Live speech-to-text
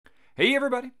Hey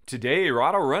everybody, today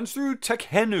Rahdo runs through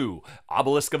Tekhenu,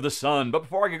 Obelisk of the Sun. But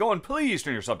before I get going, please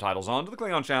turn your subtitles on to the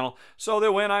Klingon channel so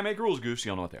that when I make rules goose,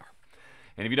 you'll know what they are.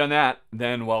 And if you've done that,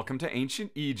 then welcome to ancient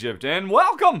Egypt and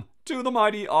welcome to the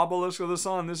mighty Obelisk of the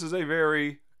Sun. This is a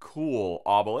very cool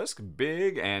obelisk,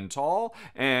 big and tall,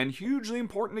 and hugely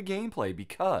important to gameplay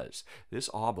because this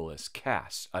obelisk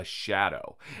casts a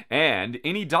shadow. And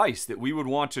any dice that we would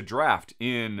want to draft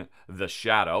in the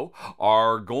shadow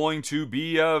are going to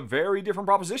be a very different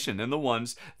proposition than the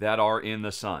ones that are in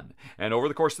the sun. And over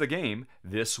the course of the game,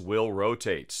 this will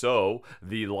rotate. So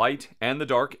the light and the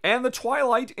dark and the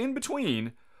twilight in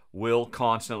between will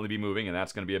constantly be moving, and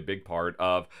that's going to be a big part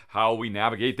of how we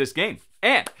navigate this game.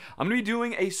 And I'm going to be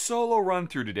doing a solo run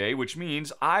through today, which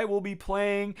means I will be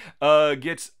playing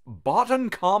against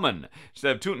Botuncommon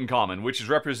instead of Tutankhamun, which is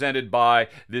represented by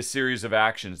this series of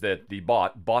actions that the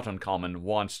Botuncommon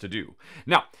wants to do.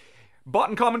 Now,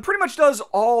 Botuncommon pretty much does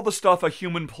all the stuff a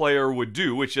human player would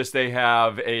do. It's just they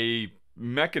have a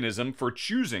mechanism for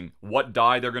choosing what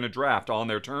die they're going to draft on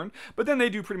their turn, but then they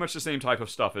do pretty much the same type of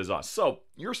stuff as us. So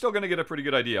you're still going to get a pretty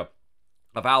good idea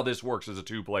of how this works as a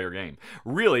two-player game.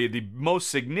 Really, the most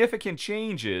significant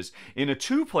changes in a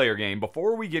two-player game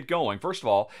before we get going, first of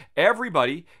all,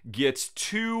 everybody gets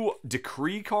 2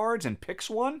 decree cards and picks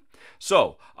one.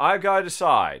 So I've got to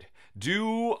decide,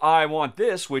 do I want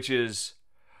this, which is,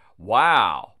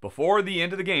 wow, before the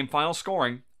end of the game, final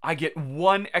scoring, I get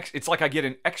it's like I get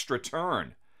an extra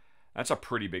turn. That's a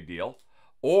pretty big deal.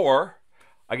 Or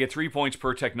I get 3 points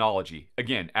per technology.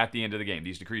 Again, at the end of the game.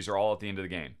 These decrees are all at the end of the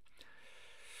game.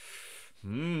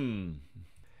 You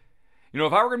know,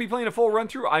 if I were going to be playing a full run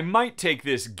through, I might take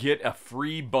this get a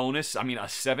free bonus, a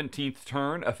 17th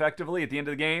turn, effectively, at the end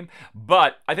of the game.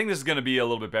 But I think this is going to be a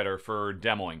little bit better for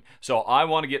demoing. So I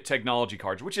want to get technology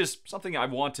cards, which is something I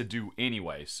want to do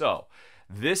anyway. So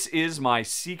this is my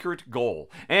secret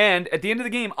goal. And at the end of the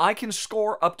game, I can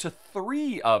score up to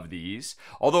 3 of these,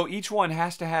 although each one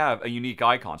has to have a unique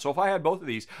icon. So if I had both of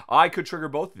these, I could trigger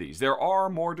both of these. There are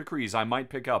more decrees I might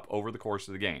pick up over the course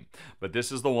of the game. But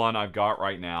this is the one I've got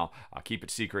right now. I keep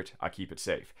it secret. I keep it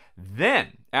safe.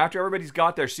 Then, after everybody's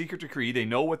got their secret decree, they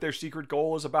know what their secret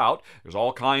goal is about. There's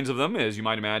all kinds of them, as you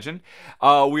might imagine.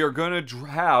 We are going to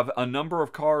have a number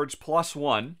of cards plus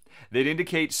 1 that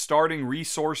indicate starting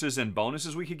resources and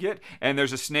bonuses we could get, and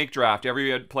there's a snake draft.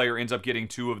 Every player ends up getting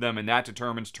 2 of them, and that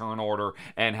determines turn order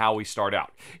and how we start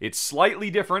out. It's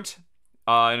slightly different.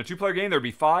 In a 2-player game, there'd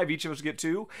be 5. Each of us get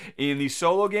 2. In the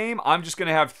solo game, I'm just going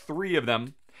to have 3 of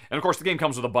them. And of course, the game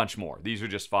comes with a bunch more. These are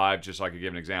just 5, just so I could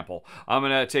give an example. I'm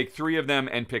going to take 3 of them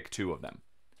and pick 2 of them.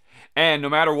 And no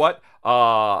matter what,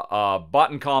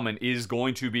 Botuncommon is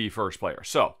going to be first player.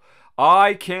 So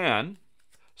I can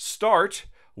start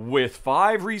with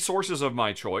 5 resources of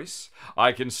my choice.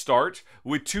 I can start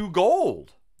with 2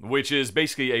 gold, which is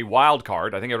basically a wild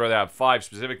card. I think I'd rather have 5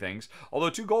 specific things, although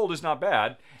 2 gold is not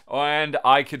bad. And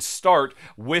I could start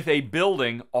with a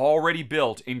building already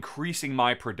built, increasing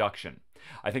my production.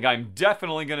 I think I'm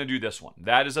definitely going to do this one.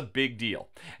 That is a big deal.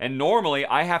 And normally,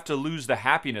 I have to lose the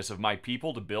happiness of my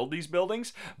people to build these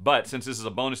buildings, but since this is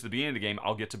a bonus at the beginning of the game,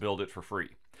 I'll get to build it for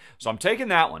free. So I'm taking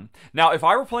that one. Now, if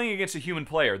I were playing against a human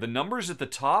player, the numbers at the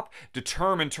top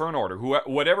determine turn order.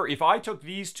 Whatever, if I took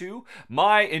these 2,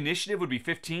 my initiative would be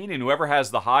 15, and whoever has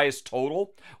the highest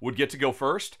total would get to go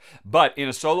first. But in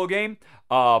a solo game,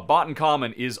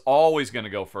 Botuncommon is always going to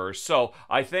go first. So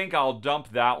I think I'll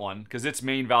dump that one because its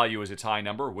main value is its high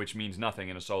number, which means nothing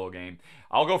in a solo game.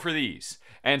 I'll go for these.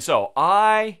 And so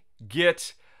I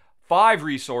get 5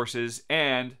 resources,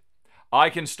 and I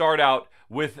can start out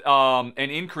with an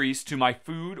increase to my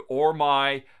food or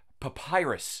my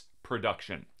papyrus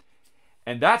production.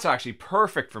 And that's actually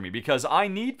perfect for me because I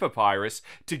need papyrus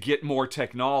to get more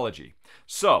technology.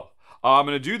 So I'm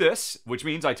going to do this, which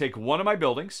means I take one of my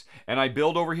buildings and I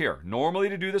build over here. Normally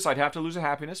to do this, I'd have to lose a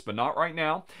happiness, but not right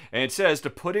now. And it says to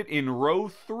put it in row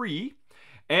 3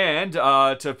 and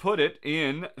to put it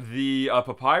in the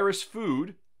papyrus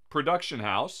food production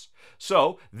house.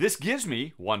 So this gives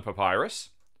me 1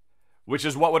 papyrus, which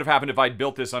is what would have happened if I'd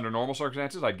built this under normal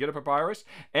circumstances. I'd get a papyrus,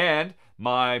 and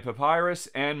my papyrus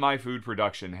and my food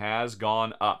production has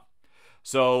gone up.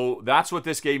 So that's what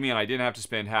this gave me, and I didn't have to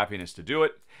spend happiness to do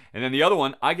it. And then the other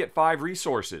one, I get 5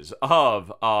 resources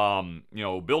of,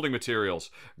 building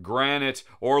materials, granite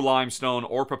or limestone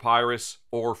or papyrus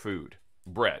or food,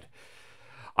 bread.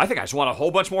 I think I just want a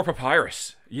whole bunch more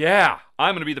papyrus. Yeah,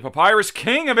 I'm going to be the papyrus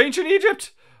king of ancient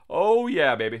Egypt. Oh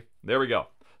yeah, baby. There we go.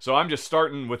 So I'm just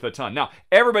starting with a ton. Now,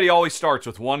 everybody always starts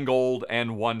with 1 gold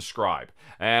and 1 scribe.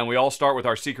 And we all start with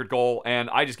our secret goal,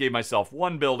 and I just gave myself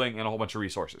 1 building and a whole bunch of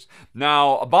resources.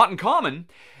 Now, Botuncommon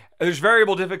There's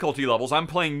variable difficulty levels. I'm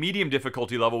playing medium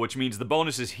difficulty level, which means the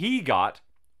bonuses he got,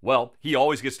 well, he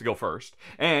always gets to go first.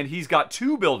 And he's got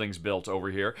 2 buildings built over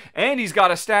here. And he's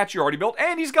got a statue already built.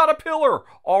 And he's got a pillar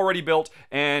already built.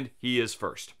 And he is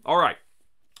first. All right.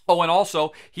 Oh, and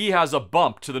also, he has a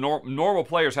bump to the normal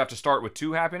players have to start with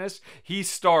 2 happiness. He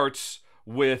starts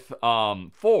with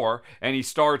 4, and he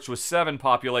starts with 7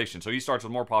 population. So he starts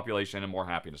with more population and more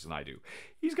happiness than I do.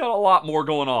 He's got a lot more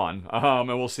going on, and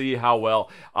we'll see how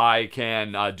well I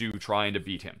can do trying to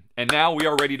beat him. And now we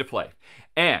are ready to play.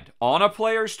 And on a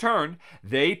player's turn,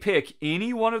 they pick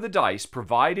any one of the dice,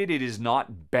 provided it is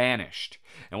not banished.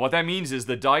 And what that means is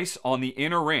the dice on the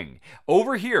inner ring.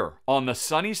 Over here, on the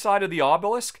sunny side of the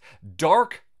obelisk,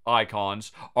 dark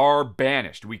icons are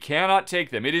banished. We cannot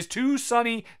take them. It is too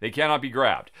sunny. They cannot be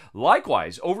grabbed.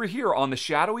 Likewise, over here on the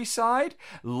shadowy side,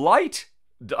 light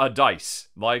dice,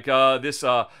 like this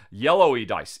yellowy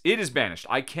dice, it is banished.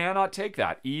 I cannot take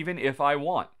that, even if I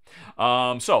want.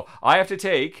 So I have to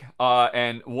take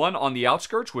and one on the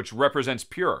outskirts, which represents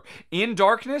pure. In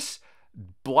darkness,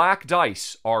 black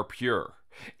dice are pure.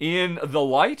 In the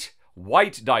light,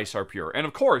 white dice are pure. And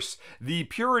of course, the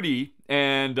purity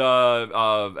and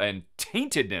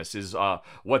taintedness is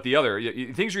what the other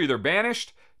things are either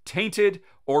banished, tainted,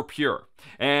 or pure.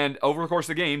 And over the course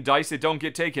of the game, dice that don't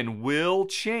get taken will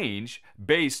change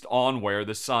based on where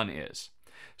the sun is.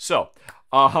 So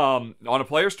on a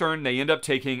player's turn, they end up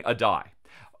taking a die.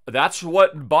 That's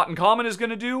what Bot in Common is going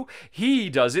to do. He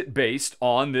does it based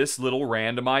on this little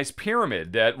randomized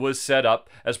pyramid that was set up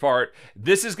as part.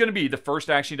 This is going to be the first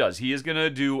action he does. He is going to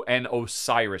do an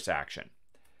Osiris action.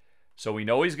 So we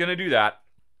know he's going to do that,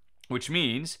 which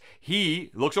means he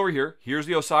looks over here. Here's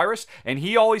the Osiris, and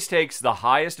he always takes the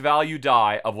highest value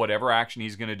die of whatever action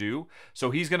he's going to do. So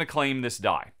he's going to claim this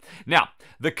die. Now,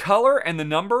 the color and the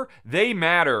number, they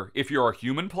matter if you're a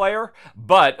human player,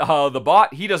 but the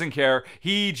bot, he doesn't care.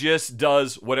 He just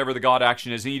does whatever the god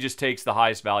action is, and he just takes the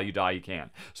highest value die he can.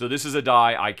 So this is a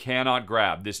die I cannot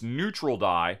grab. This neutral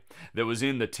die that was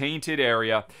in the tainted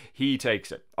area, he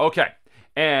takes it. Okay.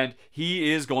 And he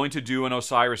is going to do an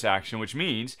Osiris action, which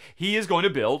means he is going to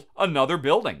build another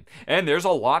building. And there's a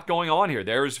lot going on here.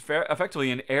 There's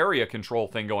effectively an area control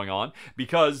thing going on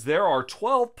because there are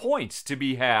 12 points to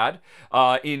be had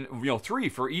in 3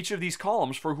 for each of these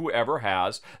columns for whoever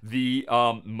has the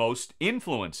most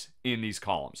influence in these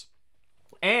columns.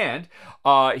 And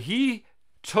he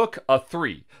took a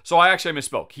 3. So I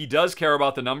misspoke. He does care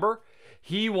about the number.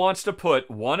 He wants to put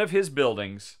one of his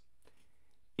buildings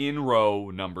in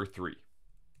row number 3.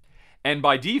 And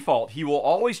by default, he will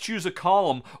always choose a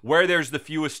column where there's the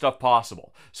fewest stuff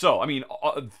possible. So,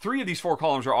 3 of these 4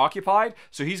 columns are occupied,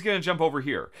 so he's going to jump over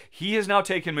here. He has now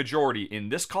taken majority in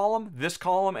this column,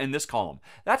 and this column.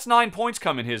 That's 9 points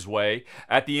coming his way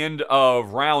at the end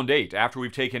of round 8, after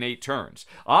we've taken 8 turns.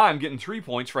 I'm getting 3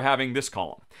 points for having this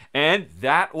column. And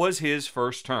that was his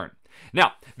first turn.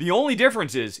 Now, the only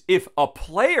difference is if a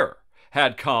player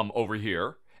had come over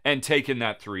here and taken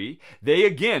that 3, they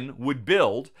again would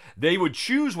build, they would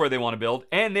choose where they want to build,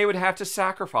 and they would have to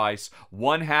sacrifice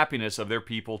 1 happiness of their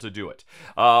people to do it.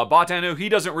 Tekhenu, he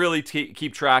doesn't really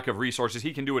keep track of resources.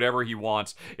 He can do whatever he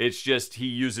wants. It's just he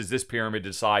uses this pyramid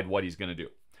to decide what he's going to do.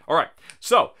 All right,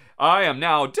 so I am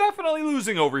now definitely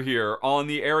losing over here on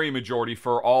the area majority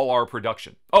for all our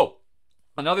production. Oh,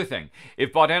 another thing,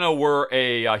 if Tekhenu were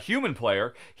a human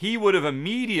player, he would have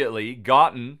immediately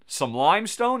gotten some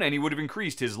limestone, and he would have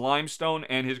increased his limestone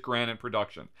and his granite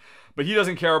production. But he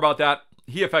doesn't care about that.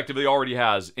 He effectively already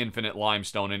has infinite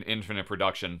limestone and infinite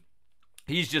production.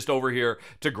 He's just over here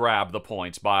to grab the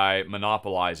points by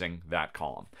monopolizing that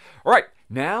column. All right,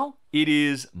 now it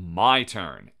is my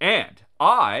turn, and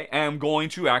I am going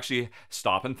to actually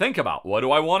stop and think about what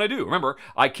do I want to do. Remember,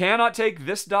 I cannot take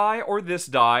this die or this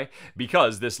die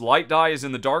because this light die is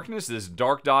in the darkness, this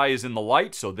dark die is in the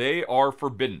light, so they are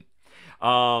forbidden.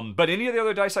 But any of the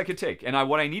other dice I could take. And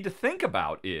what I need to think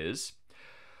about is,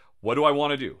 what do I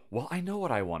want to do? Well, I know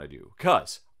what I want to do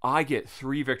because I get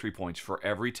 3 victory points for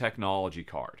every technology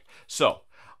card. So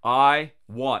I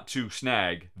want to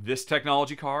snag this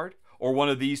technology card or one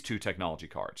of these 2 technology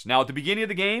cards. Now, at the beginning of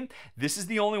the game, this is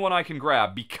the only one I can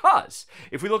grab because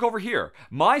if we look over here,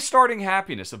 my starting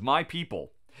happiness of my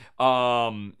people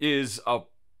is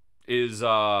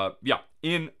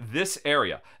in this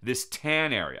area, this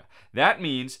tan area. That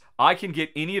means I can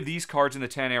get any of these cards in the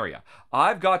tan area.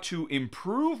 I've got to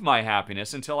improve my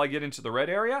happiness until I get into the red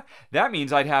area. That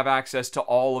means I'd have access to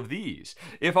all of these.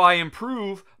 If I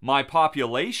improve my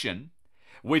population,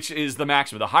 which is the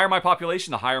maximum. The higher my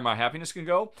population, the higher my happiness can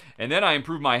go. And then I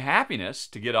improve my happiness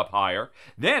to get up higher.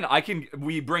 Then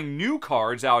we bring new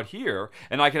cards out here,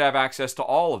 and I can have access to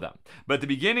all of them. But at the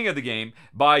beginning of the game,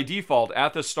 by default,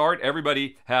 at the start,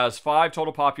 everybody has 5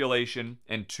 total population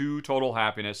and 2 total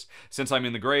happiness. Since I'm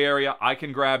in the gray area, I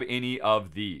can grab any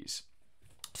of these.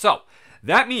 So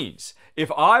that means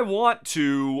if I want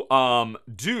to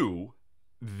do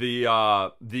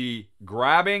the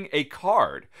grabbing a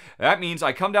card, that means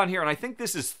I come down here, and I think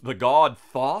this is the god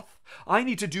Thoth. I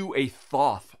need to do a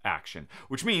Thoth action,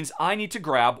 which means I need to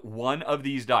grab one of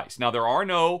these dice. Now there are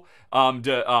no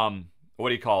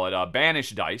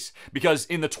banished dice, because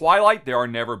in the Twilight there are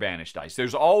never banished dice.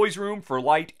 There's always room for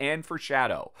light and for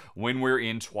shadow when we're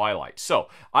in Twilight. So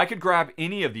I could grab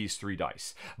any of these 3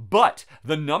 dice, but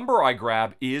the number I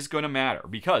grab is going to matter,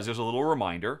 because there's a little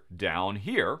reminder down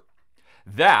here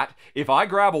that if I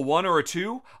grab a 1 or a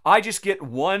 2, I just get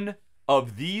one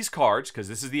of these cards, because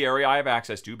this is the area I have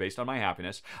access to based on my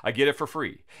happiness. I get it for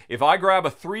free. If I grab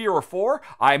a 3 or a 4,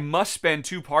 I must spend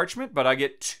 2 parchment, but I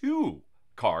get 2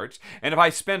 cards. And if I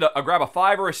grab a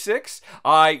 5 or a 6,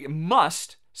 I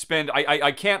must spend,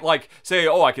 I can't like say,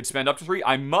 oh, I could spend up to 3.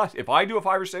 I must, if I do a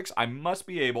 5 or 6, I must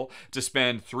be able to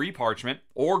spend 3 parchment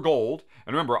or gold.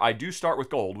 And remember, I do start with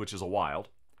gold, which is a wild.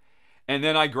 And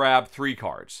then I grab 3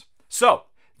 cards. So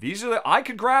I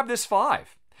could grab this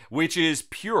 5, which is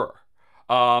pure,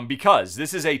 because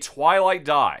this is a Twilight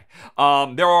die.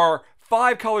 There are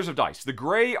 5 colors of dice. The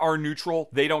gray are neutral.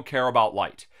 They don't care about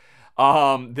light.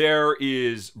 There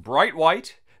is bright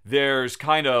white. There's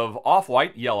kind of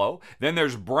off-white, yellow. Then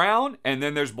there's brown, and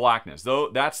then there's blackness. Though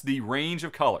that's the range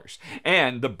of colors.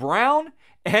 And the brown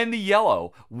and the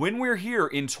yellow, when we're here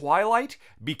in Twilight,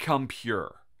 become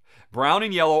pure. Brown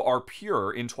and yellow are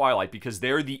pure in Twilight because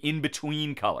they're the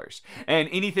in-between colors, and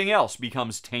anything else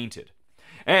becomes tainted.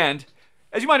 And,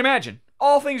 as you might imagine,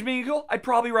 all things being equal, I'd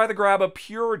probably rather grab a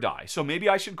pure die, so maybe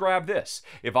I should grab this.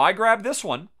 If I grab this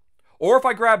one, or if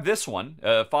I grab this one,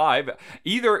 5,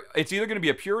 it's either going to be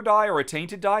a pure die or a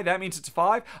tainted die. That means it's a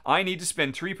 5. I need to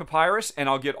spend 3 papyrus, and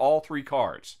I'll get all 3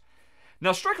 cards.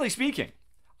 Now, strictly speaking,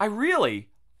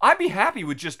 I'd be happy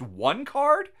with just 1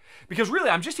 card, because really,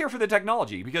 I'm just here for the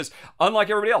technology, because unlike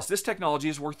everybody else, this technology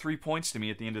is worth 3 points to me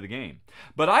at the end of the game.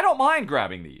 But I don't mind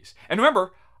grabbing these. And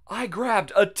remember, I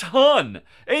grabbed a ton,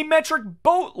 a metric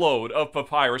boatload of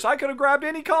papyrus. I could have grabbed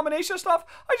any combination of stuff.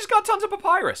 I just got tons of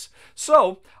papyrus.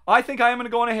 So I think I am going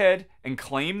to go on ahead and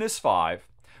claim this 5,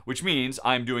 which means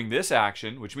I'm doing this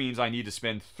action, which means I need to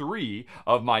spend 3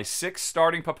 of my 6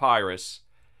 starting papyrus.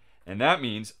 And that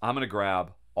means I'm going to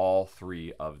grab all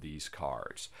 3 of these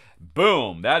cards.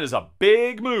 Boom! That is a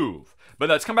big move. But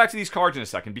let's come back to these cards in a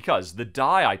second, because the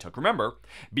die I took, remember,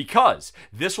 because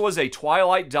this was a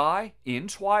Twilight die in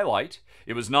Twilight,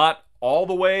 it was not all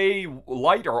the way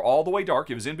light or all the way dark,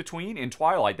 it was in between in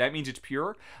Twilight. That means it's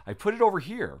pure. I put it over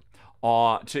here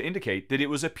to indicate that it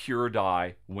was a pure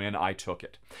die when I took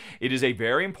it. It is a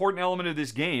very important element of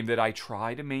this game that I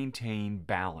try to maintain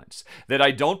balance, that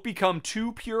I don't become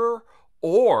too pure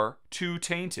or too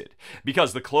tainted,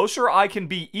 because the closer I can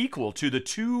be equal to the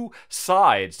two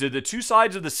sides of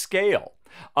the scale,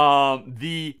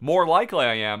 the more likely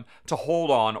I am to hold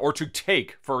on or to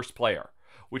take first player,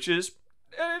 which is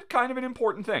kind of an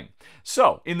important thing.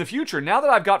 So, in the future, now that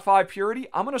I've got 5 purity,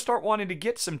 I'm going to start wanting to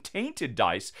get some tainted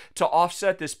dice to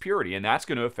offset this purity, and that's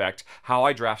going to affect how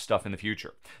I draft stuff in the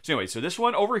future. So anyway, so this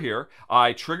one over here,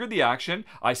 I triggered the action,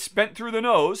 I spent through the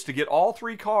nose to get all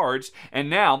 3 cards, and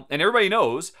now, and everybody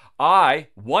knows,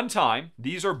 one time,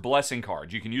 these are blessing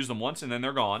cards. You can use them once and then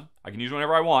they're gone. I can use them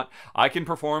whenever I want. I can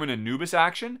perform an Anubis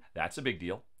action. That's a big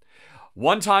deal.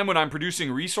 One time when I'm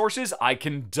producing resources, I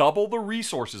can double the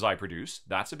resources I produce.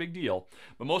 That's a big deal.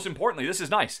 But most importantly, this is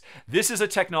nice. This is a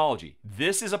technology.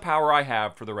 This is a power I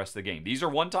have for the rest of the game. These are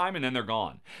one time and then they're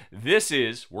gone. This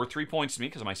is worth 3 points to me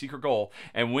because of my secret goal.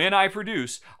 And when I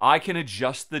produce, I can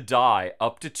adjust the die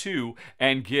up to 2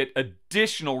 and get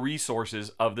additional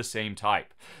resources of the same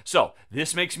type. So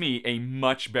this makes me a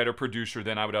much better producer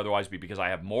than I would otherwise be because I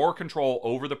have more control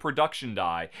over the production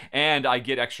die and I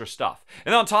get extra stuff.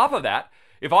 And on top of that,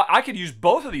 if I could use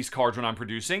both of these cards when I'm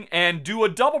producing and do a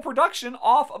double production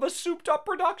off of a souped up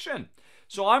production.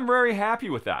 So I'm very happy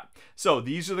with that. So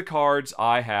these are the cards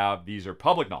I have. These are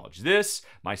public knowledge. This,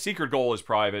 my secret goal is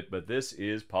private, but this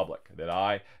is public, that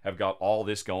I have got all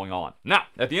this going on. Now,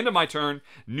 at the end of my turn,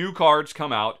 new cards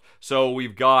come out. So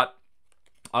we've got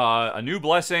a new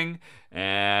blessing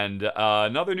and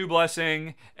another new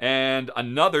blessing and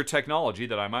another technology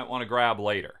that I might want to grab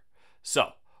later. So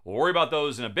we'll worry about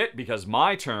those in a bit because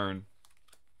my turn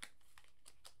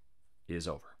is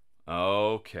over.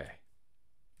 Okay.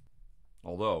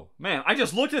 Although, man, I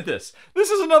just looked at this. This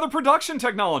is another production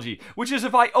technology, which is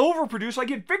if I overproduce, I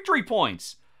get victory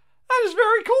points. That is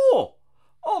very cool.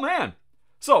 Oh, man.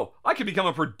 So, I could become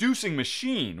a producing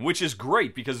machine, which is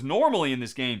great because normally in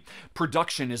this game,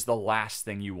 production is the last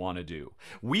thing you want to do.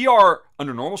 We are,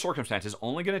 under normal circumstances,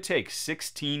 only going to take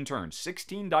 16 turns.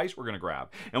 16 dice we're going to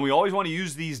grab. And we always want to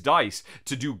use these dice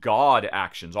to do god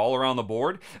actions all around the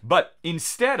board. But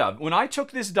instead of, when I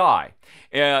took this die,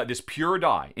 this pure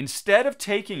die, instead of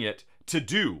taking it to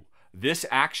do this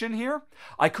action here,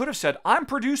 I could have said, I'm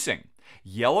producing.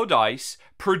 Yellow dice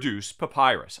produce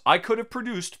papyrus. I could have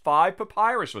produced 5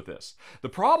 papyrus with this. The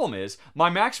problem is my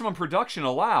maximum production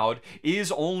allowed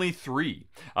is only 3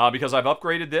 because I've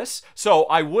upgraded this. So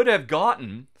I would have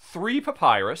gotten 3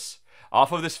 papyrus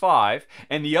off of this 5,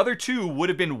 and the other 2 would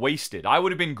have been wasted. I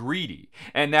would have been greedy,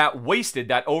 and that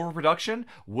overproduction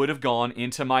would have gone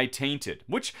into my tainted,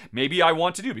 which maybe I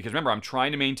want to do because remember, I'm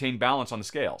trying to maintain balance on the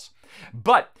scales.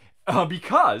 But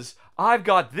because I've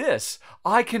got this,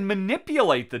 I can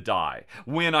manipulate the die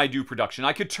when I do production.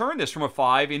 I could turn this from a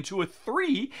 5 into a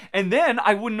 3, and then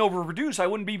I wouldn't overproduce. I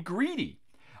wouldn't be greedy,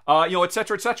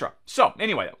 etc., etc. So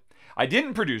anyway, I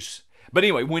didn't produce. But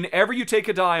anyway, whenever you take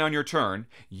a die on your turn,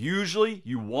 usually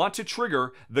you want to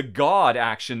trigger the god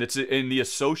action that's in the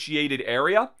associated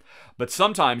area. But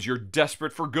sometimes you're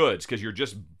desperate for goods because you're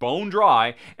just bone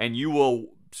dry, and you will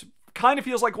kind of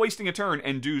feels like wasting a turn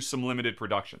and do some limited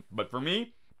production. But for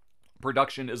me,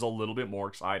 production is a little bit more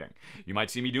exciting. You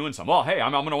might see me doing some. Well, hey,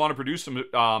 I'm going to want to produce some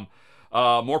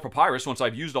more papyrus once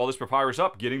I've used all this papyrus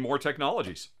up, getting more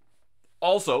technologies.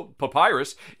 Also,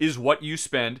 papyrus is what you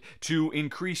spend to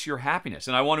increase your happiness.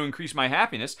 And I want to increase my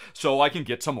happiness so I can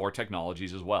get some more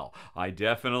technologies as well. I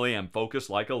definitely am focused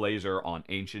like a laser on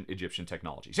ancient Egyptian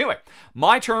technologies. Anyway,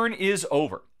 my turn is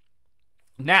over.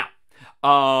 Now,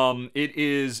 it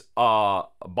is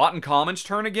Bottom Common's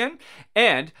turn again,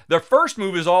 and their first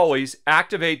move is always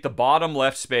activate the bottom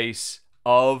left space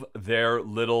of their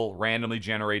little randomly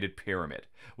generated pyramid,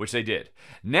 which they did.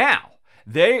 Now,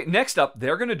 next up,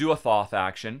 they're going to do a Thoth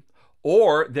action,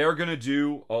 or they're going to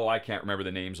do, I can't remember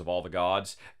the names of all the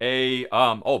gods.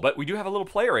 But we do have a little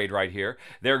player aid right here.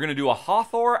 They're going to do a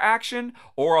Hathor action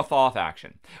or a Thoth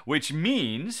action, which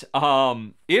means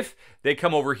if they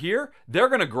come over here, they're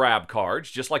going to grab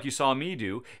cards, just like you saw me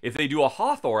do. If they do a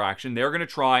Hathor action, they're going to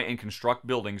try and construct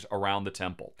buildings around the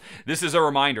temple. This is a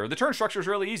reminder. The turn structure is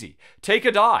really easy. Take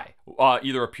a die,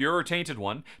 either a pure or tainted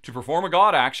one, to perform a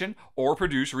god action or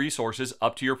produce resources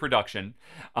up to your production.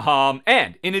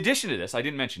 And in addition to this, I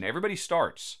didn't mention, everybody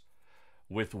starts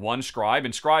with 1 scribe,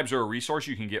 and scribes are a resource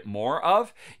you can get more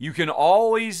of. You can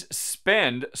always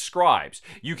spend scribes.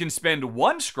 You can spend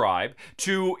 1 scribe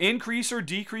to increase or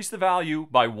decrease the value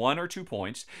by 1 or 2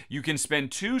 points. You can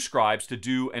spend 2 scribes to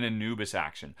do an Anubis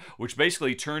action, which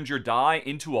basically turns your die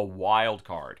into a wild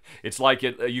card. It's like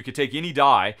you could take any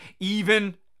die,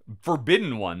 even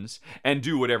forbidden ones, and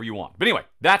do whatever you want. But anyway,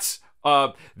 that's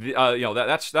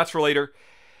that's for later.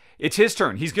 It's his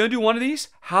turn. He's going to do one of these.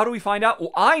 How do we find out? Well,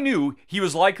 I knew he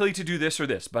was likely to do this or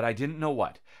this, but I didn't know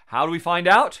what. How do we find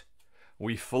out?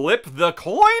 We flip the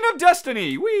coin of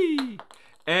destiny. Whee!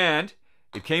 And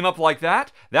it came up like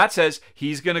that. That says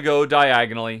he's going to go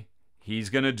diagonally.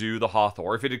 He's going to do the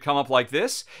Hathor. If it had come up like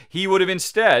this, he would have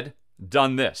instead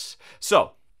done this.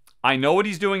 So I know what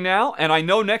he's doing now, and I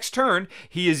know next turn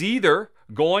he is either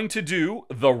going to do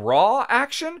the Ra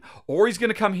action or he's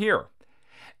going to come here.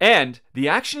 And the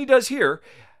action he does here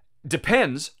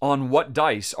depends on what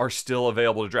dice are still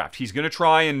available to draft. He's going to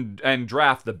try and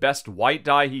draft the best white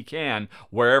die he can,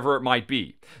 wherever it might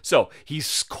be. So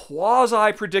he's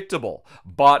quasi-predictable,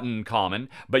 Bottom Common,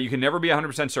 but you can never be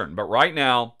 100% certain. But right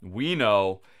now, we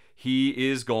know he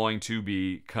is going to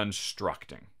be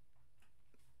constructing.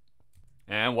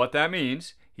 And what that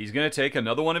means, he's going to take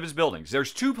another one of his buildings.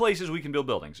 There's 2 places we can build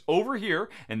buildings. Over here,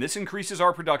 and this increases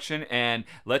our production and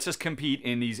lets us compete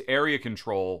in these area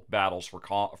control battles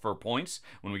for points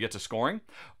when we get to scoring.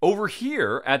 Over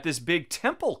here, at this big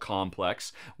temple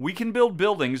complex, we can build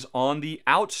buildings on the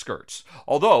outskirts.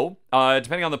 Although,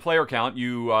 depending on the player count,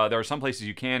 there are some places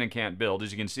you can and can't build.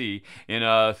 As you can see, in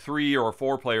a 3 or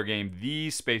 4 player game,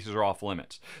 these spaces are off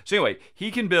limits. So anyway, he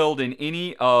can build in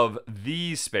any of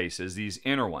these spaces, these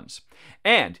inner ones.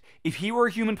 And if he were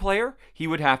a human player, he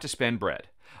would have to spend bread.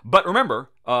 But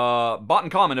remember, Bottom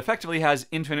Common effectively has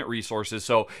infinite resources,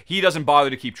 so he doesn't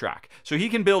bother to keep track. So he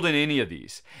can build in any of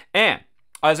these. And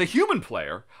As a human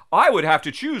player, I would have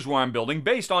to choose where I'm building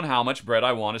based on how much bread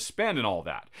I want to spend and all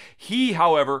that. He,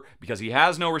 however, because he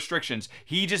has no restrictions,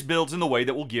 he just builds in the way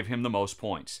that will give him the most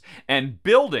points. And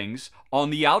buildings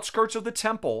on the outskirts of the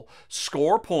temple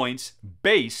score points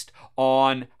based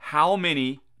on how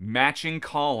many matching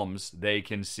columns they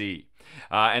can see.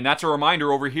 And that's a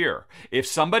reminder over here.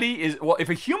 If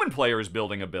a human player is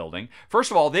building a building, first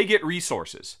of all, they get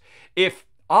resources. If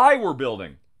I were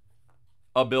building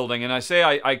a building and I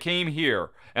say I came here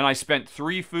and I spent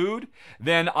 3 food,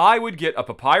 then I would get a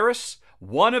papyrus,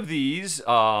 one of these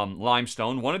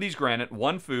limestone, one of these granite,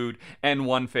 1 food, and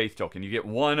 1 faith token. You get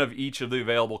 1 of each of the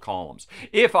available columns.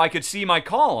 If I could see my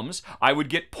columns, I would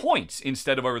get points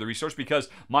instead of over the resource, because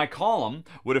my column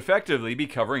would effectively be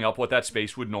covering up what that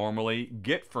space would normally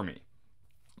get for me.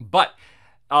 But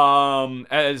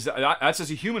as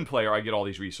a human player, I get all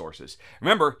these resources.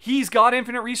 Remember, he's got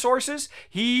infinite resources.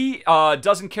 He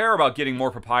doesn't care about getting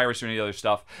more papyrus or any other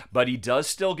stuff, but he does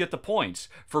still get the points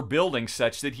for building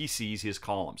such that he sees his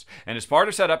columns. And as part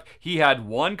of setup, he had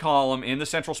 1 column in the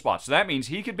central spot. So that means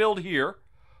he could build here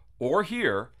or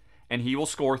here, and he will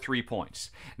score 3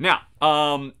 points. Now,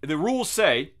 the rules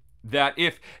say that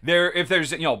if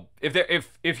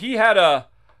he had a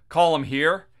column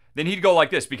here, then he'd go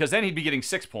like this, because then he'd be getting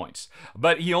 6 points.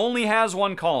 But he only has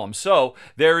 1 column, so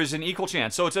there is an equal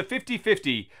chance. So it's a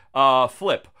 50-50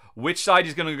 flip. Which side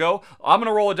he's going to go? I'm going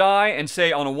to roll a die and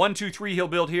say on a 1, 2, 3 he'll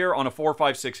build here, on a 4,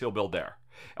 5, 6 he'll build there.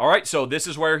 All right, so this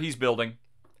is where he's building.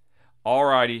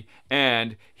 Alrighty,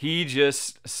 and he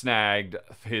just snagged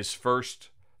his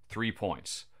first 3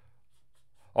 points.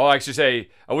 Oh, I should say,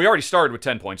 we already started with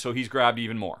 10 points, so he's grabbed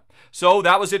even more. So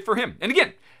that was it for him. And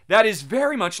again, that is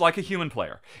very much like a human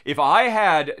player. If I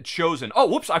had chosen... Oh,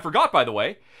 whoops, I forgot, by the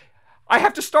way. I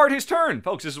have to start his turn.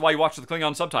 Folks, this is why you watch the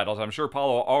Klingon subtitles. I'm sure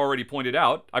Paulo already pointed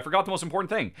out. I forgot the most important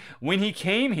thing. When he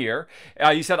came here,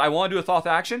 he said, I want to do a Thoth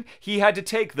action. He had to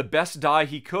take the best die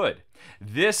he could.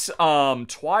 This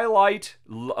twilight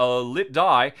lit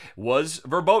die was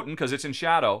verboten because it's in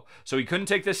shadow, so he couldn't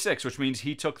take this 6, which means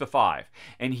he took the 5.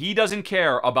 And he doesn't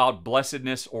care about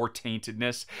blessedness or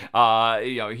taintedness.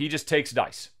 He just takes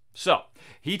dice. So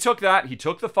he took that. He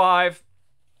took the 5,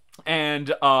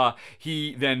 and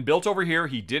he then built over here.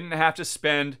 He didn't have to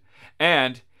spend,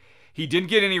 and he didn't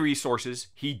get any resources.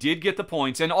 He did get the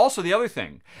points. And also the other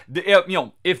thing,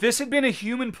 if this had been a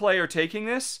human player taking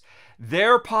this,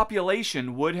 their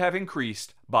population would have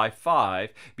increased by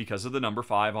 5 because of the number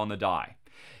 5 on the die.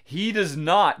 He does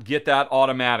not get that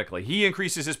automatically. He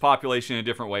increases his population in a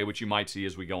different way, which you might see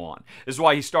as we go on. This is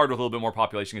why he started with a little bit more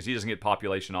population, because he doesn't get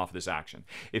population off of this action.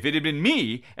 If it had been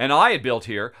me and I had built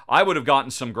here, I would have gotten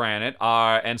some granite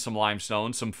and some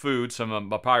limestone, some food,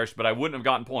 some papyrus, but I wouldn't have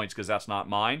gotten points because that's not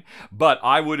mine. But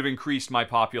I would have increased my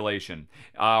population.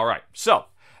 All right, so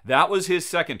that was his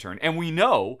second turn. And we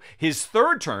know his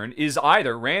third turn is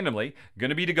either randomly going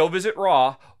to be to go visit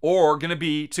Ra, or going to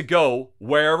be to go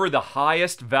wherever the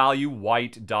highest value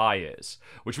white die is.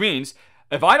 Which means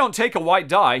if I don't take a white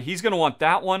die, he's going to want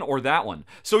that one or that one.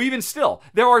 So even still,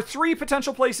 there are 3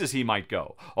 potential places he might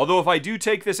go. Although if I do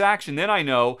take this action, then I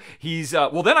know he's,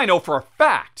 then I know for a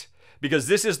fact, because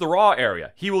this is the Ra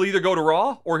area, he will either go to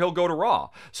Ra or he'll go to Ra.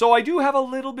 So I do have a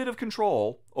little bit of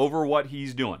control over what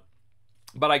he's doing.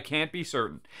 But I can't be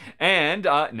certain. And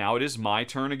now it is my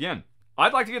turn again.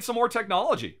 I'd like to get some more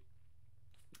technology.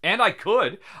 And I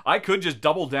could just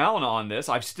double down on this.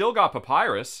 I've still got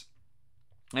papyrus.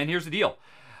 And here's the deal.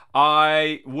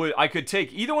 I could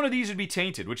take either one of these would be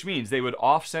tainted, which means they would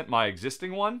offset my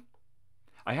existing one.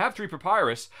 I have 3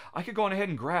 papyrus. I could go on ahead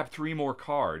and grab 3 more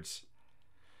cards.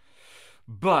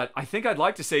 But I think I'd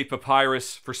like to save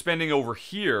papyrus for spending over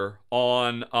here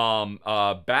on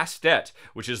Bastet,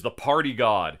 which is the party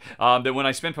god. That when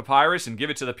I spend papyrus and give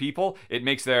it to the people, it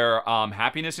makes their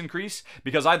happiness increase.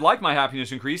 Because I'd like my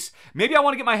happiness increase. Maybe I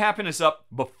want to get my happiness up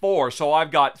before, so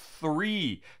I've got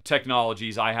 3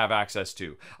 technologies I have access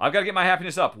to. I've got to get my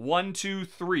happiness up 1, 2,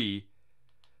 3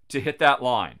 to hit that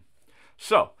line.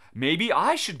 So maybe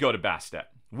I should go to Bastet.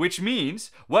 Which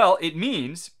means, well, it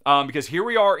means, because here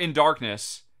we are in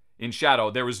darkness, in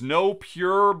shadow, there was no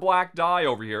pure black die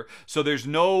over here, so there's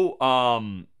no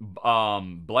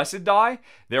blessed die,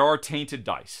 there are tainted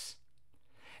dice.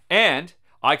 And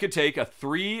I could take a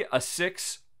 3, a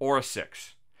 6, or a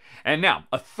 6. And now,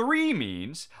 a 3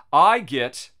 means I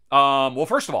get, well,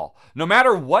 first of all, no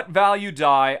matter what value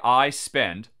die I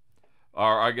spend,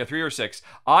 or I get 3 or 6,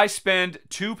 I spend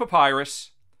 2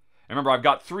 papyrus, and remember, I've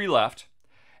got 3 left,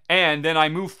 and then I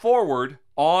move forward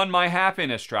on my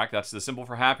happiness track, that's the symbol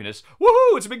for happiness,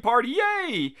 woohoo, it's a big party,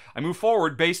 yay! I move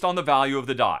forward based on the value of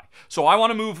the die. So I want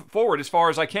to move forward as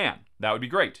far as I can. That would be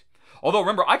great. Although,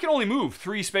 remember, I can only move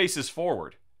 3 spaces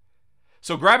forward.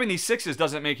 So grabbing these 6s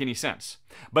doesn't make any sense.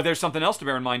 But there's something else to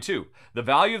bear in mind too. The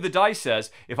value of the dice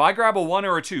says, if I grab a 1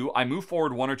 or a 2, I move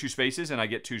forward 1 or 2 spaces and I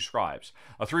get 2 scribes.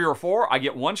 A 3 or a 4, I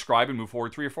get 1 scribe and move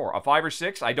forward 3 or 4. A 5 or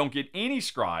 6, I don't get any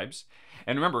scribes.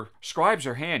 And remember, scribes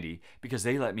are handy because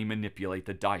they let me manipulate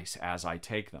the dice as I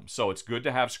take them. So it's good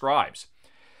to have scribes.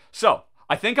 So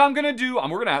I think we're going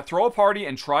to throw a party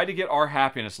and try to get our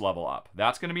happiness level up.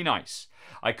 That's going to be nice.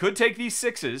 I could take these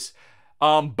 6s,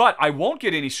 but I won't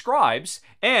get any scribes,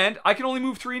 and I can only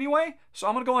move 3 anyway, so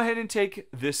I'm going to go ahead and take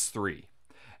this 3.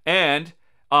 And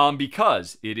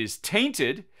because it is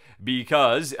tainted,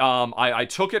 because I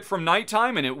took it from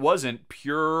nighttime and it wasn't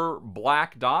pure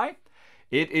black dye,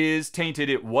 it is tainted,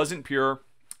 it wasn't pure,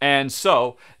 and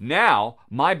so now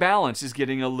my balance is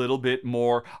getting a little bit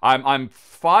more. I'm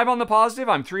 5 on the positive,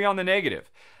 I'm 3 on the negative.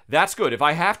 That's good. If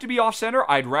I have to be off center,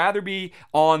 I'd rather be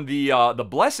on the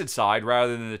blessed side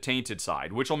rather than the tainted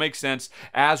side, which will make sense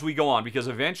as we go on, because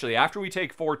eventually, after we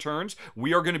take 4 turns,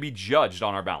 we are going to be judged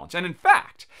on our balance. And in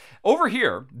fact, over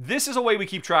here, this is a way we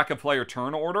keep track of player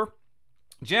turn order.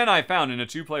 Jen and I found in a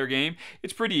 2-player game,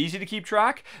 it's pretty easy to keep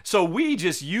track. So we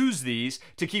just use these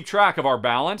to keep track of our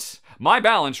balance. My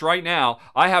balance right now,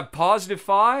 I have positive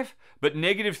 5, but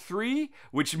negative 3,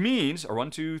 which means, or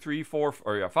 1, 2, 3, 4,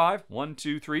 or yeah, 5, 1,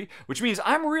 2, 3, which means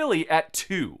I'm really at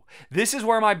 2. This is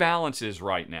where my balance is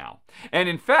right now. And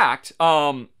in fact,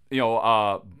 Bot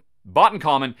and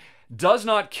Common does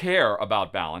not care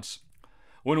about balance.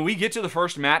 When we get to the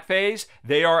first mat phase,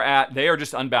 they are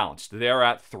just unbalanced. They are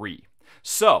at 3.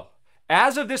 So,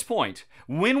 as of this point,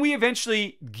 when we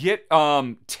eventually get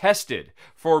tested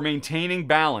for maintaining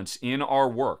balance in our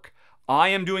work, I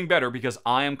am doing better because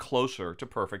I am closer to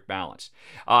perfect balance.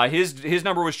 His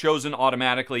number was chosen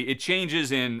automatically. It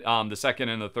changes in the second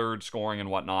and the third scoring and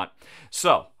whatnot.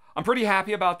 So, I'm pretty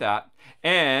happy about that.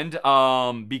 And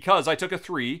because I took a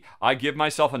 3, I give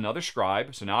myself another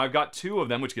scribe. So now I've got 2 of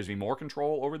them, which gives me more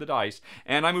control over the dice.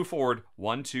 And I move forward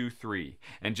 1, 2, 3.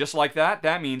 And just like that,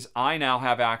 that means I now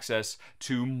have access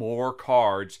to more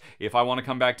cards if I want to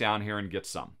come back down here and get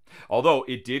some. Although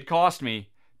it did cost me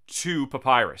 2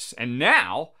 papyrus. And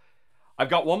now I've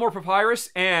got 1 more papyrus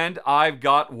and I've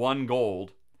got 1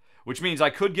 gold. Which means I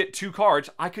could get 2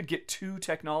 cards. I could get 2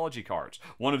 technology cards.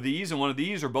 One of these and one of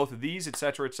these, or both of these,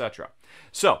 etc., etc.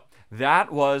 So,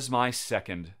 that was my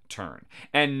second turn.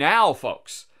 And now,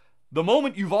 folks, the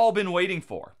moment you've all been waiting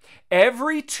for.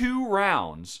 Every 2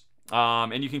 rounds,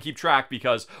 and you can keep track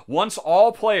because once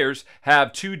all players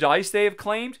have 2 dice they have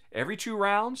claimed, every 2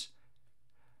 rounds,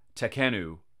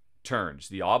 Tekhenu turns.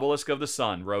 The Obelisk of the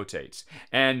Sun rotates.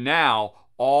 And now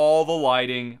all the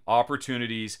lighting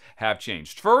opportunities have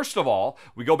changed. First of all,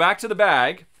 we go back to the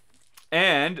bag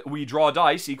and we draw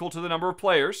dice equal to the number of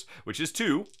players, which is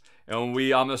 2. And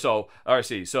we so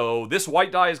this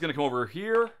white die is going to come over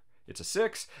here. It's a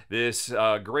 6. This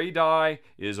gray die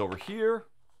is over here.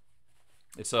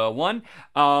 It's a 1.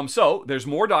 So there's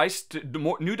more dice.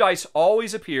 New dice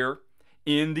always appear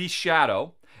in the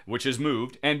shadow, which is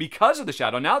moved. And because of the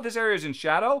shadow, now this area is in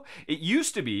shadow. It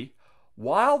used to be,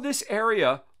 while this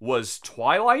area was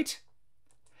twilight,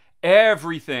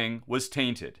 everything was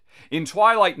tainted. In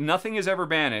twilight, nothing is ever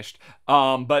banished,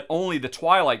 but only the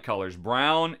twilight colors,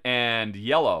 brown and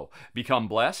yellow, become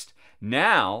blessed.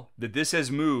 Now that this has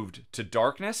moved to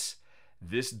darkness,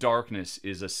 this darkness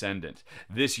is ascendant.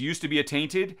 This used to be a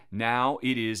tainted, now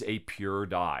it is a pure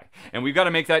dye. And we've got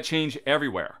to make that change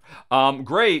everywhere.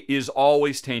 Gray is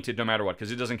always tainted no matter what,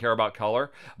 because it doesn't care about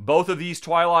color. Both of these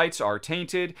twilights are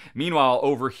tainted. Meanwhile,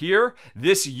 over here,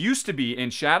 this used to be in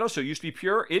shadow, so it used to be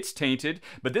pure. It's tainted,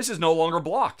 but this is no longer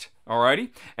blocked. Alrighty,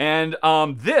 and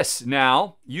this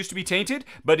now used to be tainted,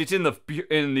 but it's in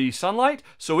the sunlight,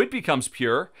 so it becomes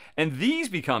pure. And these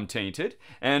become tainted.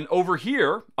 And over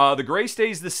here, the gray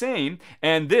stays the same,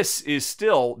 and this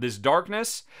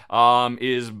darkness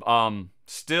is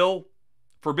still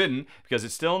forbidden because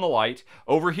it's still in the light.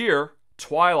 Over here,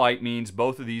 twilight means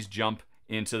both of these jump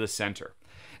into the center.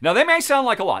 Now, they may sound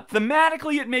like a lot.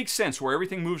 Thematically, it makes sense where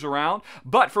everything moves around.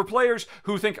 But for players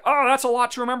who think, oh, that's a lot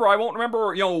to remember, I won't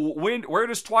remember, where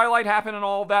does twilight happen and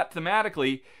all of that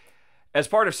thematically, as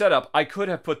part of setup, I could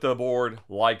have put the board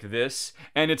like this.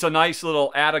 And it's a nice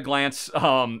little at-a-glance,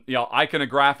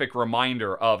 iconographic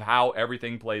reminder of how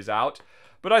everything plays out.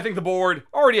 But I think the board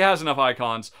already has enough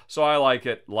icons, so I like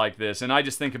it like this. And I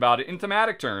just think about it in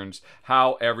thematic terms,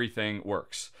 how everything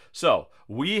works. So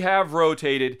we have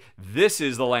rotated. This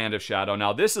is the land of shadow.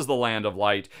 Now this is the land of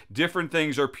light. Different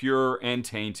things are pure and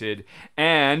tainted.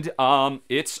 And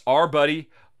it's our buddy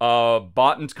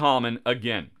Botton's Common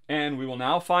again. And we will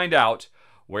now find out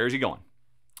where is he going.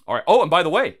 All right. Oh, and by the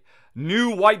way, new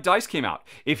white dice came out.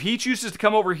 If he chooses to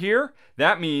come over here,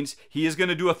 that means he is going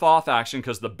to do a Thoth action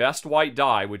because the best white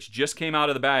die, which just came out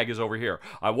of the bag, is over here.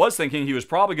 I was thinking he was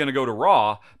probably going to go to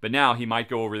Ra, but now he might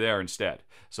go over there instead.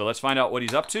 So let's find out what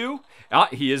he's up to.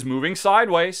 He is moving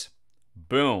sideways.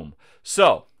 Boom.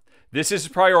 So this is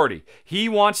his priority. He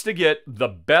wants to get the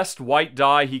best white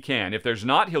die he can. If there's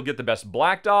not, he'll get the best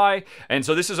black die. And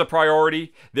so this is a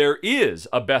priority. There is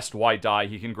a best white die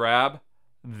he can grab.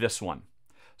 This one.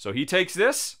 So he takes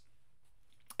this,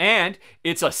 and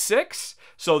it's a 6.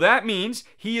 So that means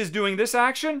he is doing this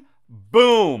action.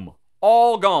 Boom.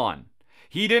 All gone.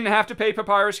 He didn't have to pay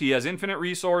papyrus. He has infinite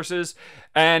resources.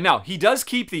 And now, he does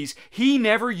keep these. He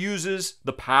never uses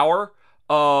the power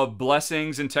of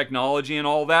blessings and technology and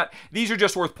all that. These are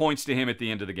just worth points to him at the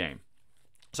end of the game.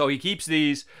 So he keeps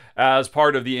these as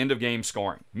part of the end of game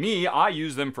scoring. Me, I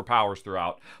use them for powers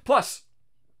throughout. Plus,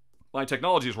 my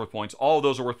technology is worth points. All of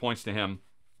those are worth points to him.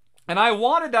 And I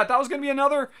wanted that. That was going to be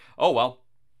another... Oh, well.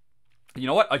 You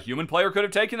know what? A human player could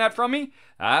have taken that from me.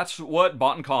 That's what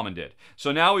Botton Common did.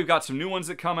 So now we've got some new ones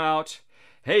that come out.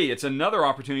 Hey, it's another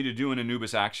opportunity to do an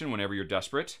Anubis action whenever you're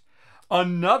desperate.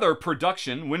 Another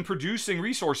production. When producing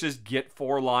resources, get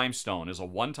 4 limestone is a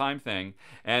one-time thing.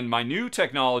 And my new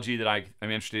technology that I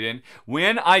am interested in,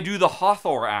 when I do the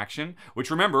Hathor action,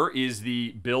 which remember is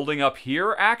the building up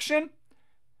here action,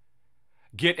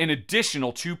 get an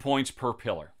additional 2 points per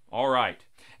pillar. All right.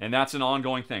 And that's an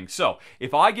ongoing thing. So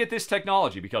if I get this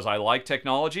technology, because I like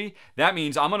technology, that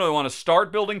means I'm going to want to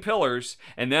start building pillars,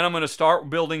 and then I'm going to start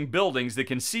building buildings that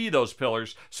can see those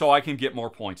pillars so I can get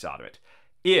more points out of it.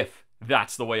 If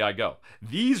that's the way I go.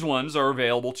 These ones are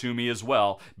available to me as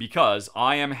well because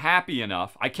I am happy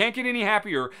enough. I can't get any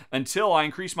happier until I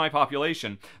increase my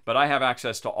population, but I have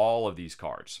access to all of these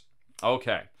cards.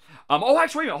 Okay. Oh,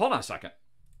 actually, wait a minute. Hold on a second.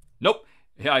 Nope.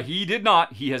 Yeah, he did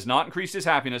not. He has not increased his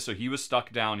happiness, so he was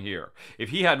stuck down here. If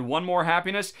he had one more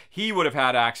happiness, he would have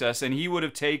had access, and he would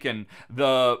have taken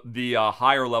the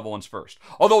higher level ones first.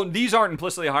 Although these aren't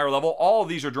implicitly a higher level. All of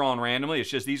these are drawn randomly. It's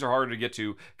just these are harder to get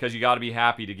to because you got to be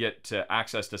happy to get to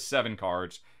access to 7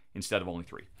 cards instead of only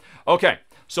 3. Okay,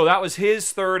 so that was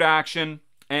his third action,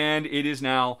 and it is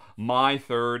now my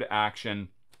third action.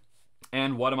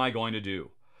 And what am I going to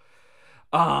do?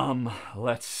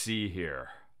 Let's see here.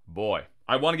 Boy.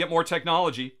 I want to get more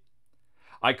technology.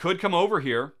 I could come over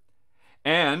here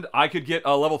and I could get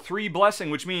a level 3 blessing,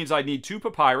 which means I'd need 2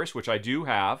 papyrus, which I do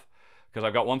have because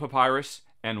I've got 1 papyrus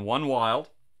and 1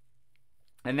 wild.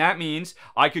 And that means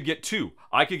I could get 2.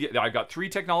 I've got 3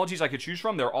 technologies I could choose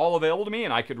from. They're all available to me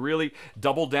and I could really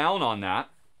double down on that.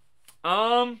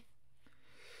 And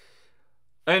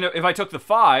if I took the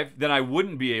 5, then I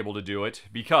wouldn't be able to do it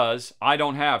because I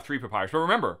don't have 3 papyrus. But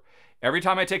remember, every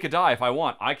time I take a die, if I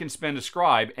want, I can spend a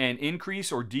scribe and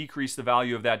increase or decrease the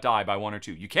value of that die by 1 or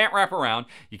 2. You can't wrap around.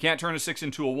 You can't turn a 6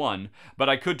 into a 1, but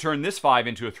I could turn this 5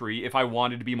 into a 3 if I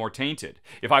wanted to be more tainted,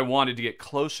 if I wanted to get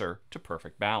closer to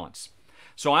perfect balance.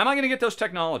 So am I going to get those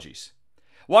technologies?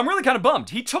 Well, I'm really kind of bummed.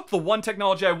 He took the one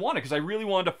technology I wanted because I really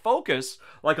wanted to focus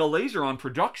like a laser on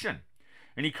production.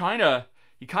 And he kind of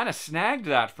snagged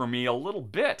that for me a little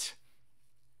bit.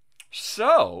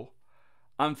 So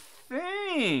I'm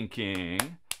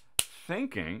thinking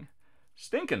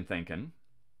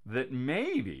that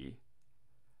maybe,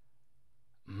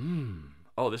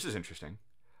 oh, this is interesting.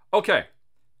 Okay,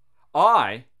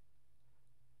 I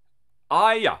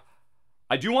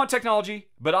do want technology,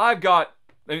 but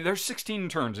there's 16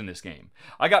 turns in this game.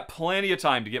 I got plenty of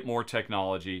time to get more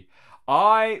technology.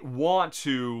 I want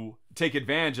to take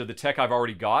advantage of the tech I've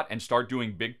already got and start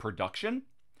doing big production.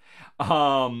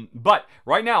 But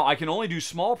right now I can only do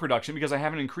small production because I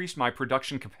haven't increased my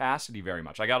production capacity very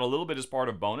much. I got a little bit as part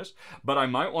of bonus, but I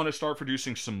might want to start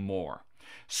producing some more.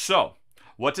 So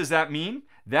what does that mean?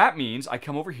 That means I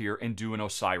come over here and do an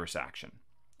Osiris action.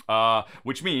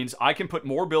 Which means I can put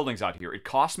more buildings out here. It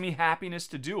costs me happiness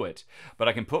to do it, but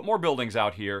I can put more buildings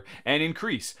out here and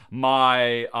increase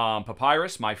my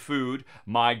papyrus, my food,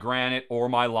 my granite, or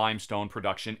my limestone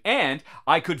production. And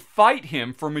I could fight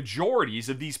him for majorities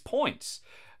of these points,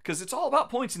 because it's all about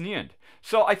points in the end.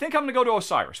 So I think I'm going to go to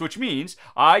Osiris, which means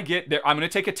I'm going to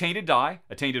take a tainted die,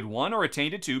 a tainted 1 or a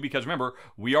tainted 2, because remember,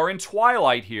 we are in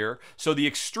twilight here, so the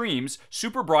extremes,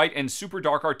 super bright and super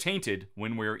dark, are tainted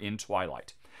when we're in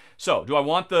twilight. So, do I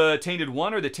want the tainted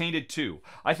 1 or the tainted 2?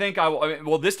 I think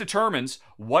well, this determines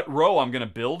what row I'm going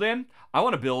to build in. I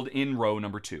want to build in row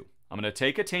number 2. I'm going to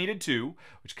take a tainted 2,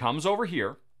 which comes over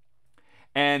here.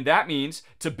 And that means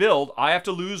to build, I have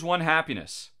to lose 1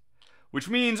 happiness. Which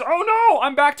means, oh no,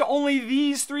 I'm back to only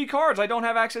these 3 cards. I don't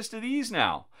have access to these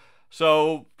now.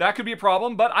 So that could be a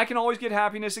problem, but I can always get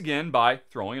happiness again by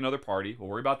throwing another party. We'll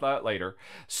worry about that later.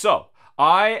 So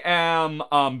I am,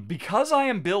 because I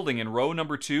am building in row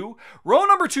number 2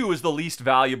 is the least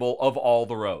valuable of all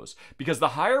the rows. Because the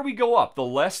higher we go up, the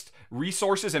less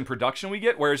resources and production we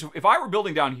get. Whereas if I were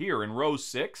building down here in row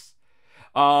 6,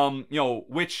 hey,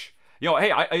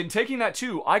 in taking that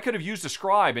 2, I could have used a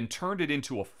scribe and turned it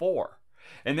into a 4.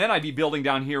 And then I'd be building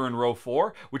down here in row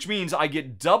 4, which means I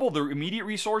get double the immediate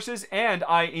resources and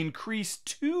I increase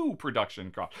 2 production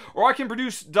costs. Or I can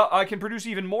produce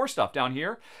even more stuff down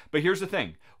here. But here's the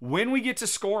thing. When we get to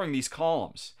scoring these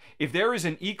columns, if there is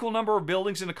an equal number of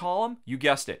buildings in a column, you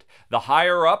guessed it. The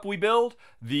higher up we build,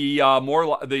 the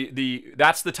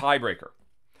that's the tiebreaker.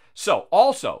 So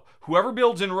also, whoever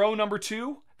builds in row number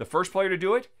 2, the first player to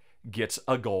do it, gets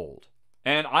a gold.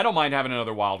 And I don't mind having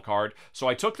another wild card. So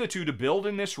I took the 2 to build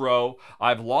in this row.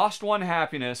 I've lost 1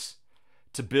 happiness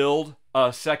to build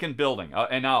a second building.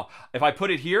 And now, if I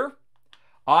put it here,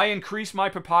 I increase my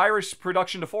papyrus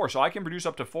production to 4. So I can produce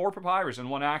up to 4 papyrus in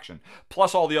 1 action,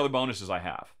 plus all the other bonuses I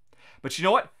have. But you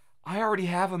know what? I already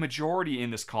have a majority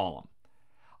in this column.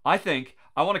 I think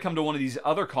I want to come to one of these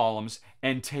other columns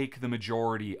and take the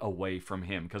majority away from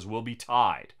him, because we'll be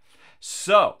tied.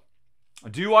 So,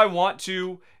 do I want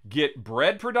to get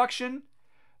bread production,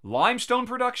 limestone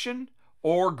production,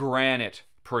 or granite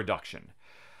production?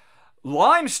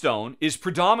 Limestone is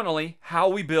predominantly how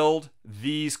we build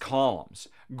these columns.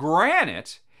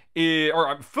 Granite,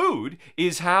 or food,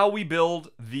 is how we build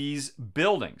these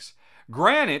buildings.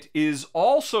 Granite is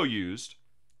also used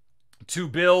to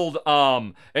build,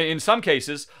 in some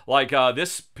cases, like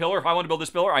this pillar. If I want to build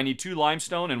this pillar, I need 2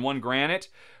 limestone and 1 granite.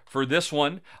 For this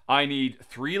one, I need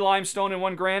 3 limestone and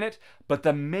 1 granite, but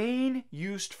the main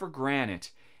use for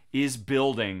granite is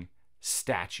building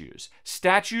statues.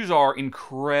 Statues are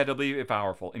incredibly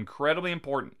powerful, incredibly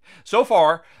important. So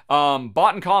far,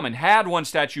 Bot and Common had 1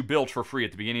 statue built for free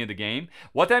at the beginning of the game.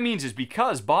 What that means is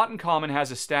because Bot and Common has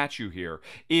a statue here,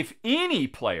 if any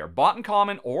player, Bot and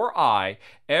Common or I,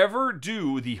 ever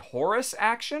do the Horus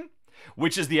action,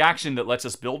 which is the action that lets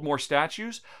us build more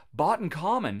statues, Bot and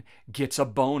Common gets a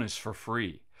bonus for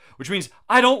free. Which means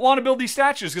I don't want to build these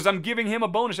statues because I'm giving him a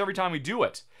bonus every time we do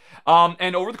it.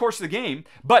 And over the course of the game,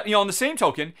 but on the same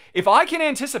token, if I can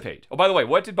anticipate, oh, by the way,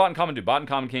 what did Bot and Common do? Bot and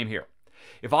Common came here.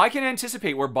 If I can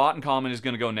anticipate where Bot and Common is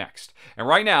going to go next, and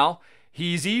right now,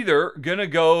 he's either going to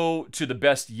go to the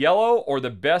best yellow or the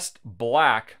best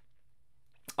black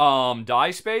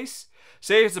die space.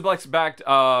 Say it's the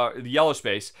the yellow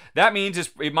space. That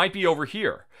means it might be over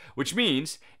here, which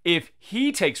means if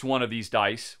he takes one of these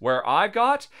dice where I've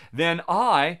got, then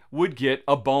I would get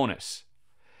a bonus.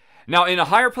 Now, in a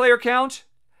higher player count,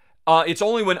 it's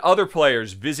only when other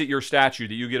players visit your statue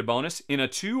that you get a bonus. In a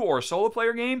 2 or a solo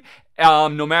player game,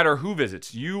 no matter who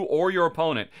visits, you or your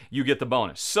opponent, you get the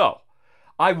bonus. So,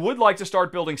 I would like to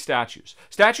start building statues.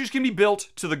 Statues can be built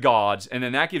to the gods, and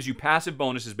then that gives you passive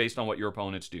bonuses based on what your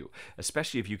opponents do,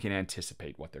 especially if you can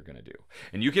anticipate what they're going to do.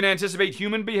 And you can anticipate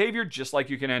human behavior just like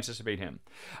you can anticipate him.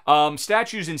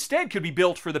 Statues instead could be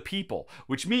built for the people,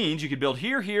 which means you could build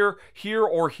here, here, here,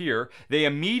 or here. They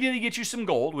immediately get you some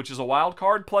gold, which is a wild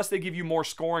card, plus they give you more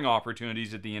scoring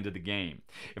opportunities at the end of the game.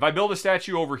 If I build a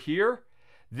statue over here,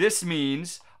 this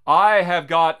means I have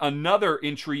got another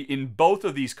entry in both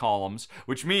of these columns,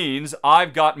 which means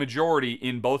I've got majority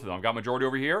in both of them. I've got majority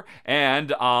over here,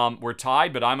 and we're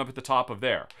tied, but I'm up at the top of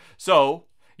there. So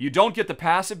you don't get the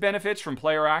passive benefits from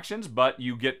player actions, but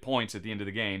you get points at the end of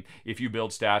the game if you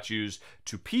build statues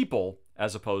to people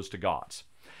as opposed to gods.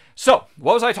 So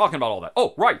what was I talking about all that?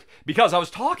 Oh, right, because I was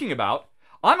talking about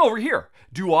I'm over here.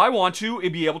 Do I want to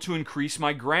be able to increase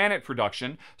my granite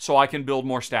production so I can build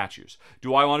more statues?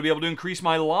 Do I want to be able to increase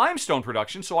my limestone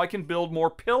production so I can build more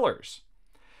pillars?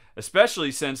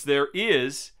 Especially since there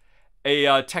is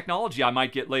a technology I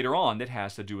might get later on that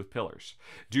has to do with pillars.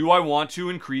 Do I want to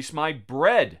increase my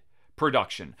bread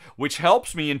production, which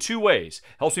helps me in 2 ways.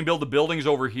 Helps me build the buildings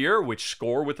over here, which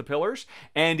score with the pillars,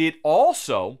 and it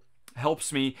also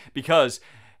helps me because,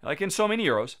 like in so many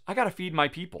heroes, I got to feed my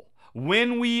people.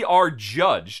 When we are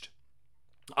judged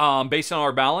based on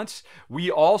our balance,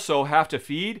 we also have to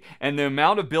feed, and the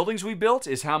amount of buildings we built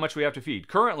is how much we have to feed.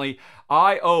 Currently,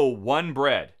 I owe 1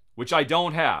 bread, which I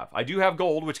don't have. I do have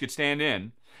gold, which could stand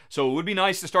in. So it would be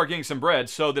nice to start getting some bread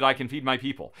so that I can feed my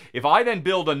people. If I then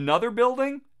build another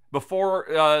building before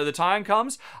the time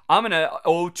comes, I'm going to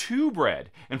owe 2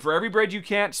 bread. And for every bread you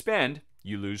can't spend,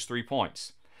 you lose 3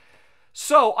 points.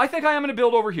 So I think I am going to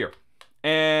build over here.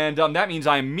 And that means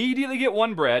I immediately get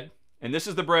 1 bread. And this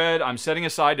is the bread I'm setting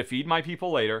aside to feed my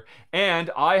people later. And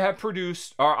I have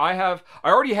produced, or I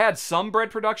already had some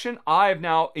bread production. I have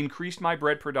now increased my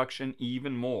bread production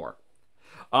even more.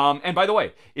 And by the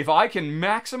way, if I can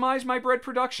maximize my bread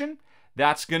production,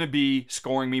 that's going to be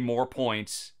scoring me more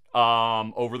points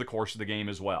over the course of the game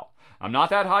as well. I'm not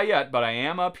that high yet, but I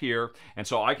am up here, and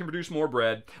so I can produce more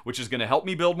bread, which is going to help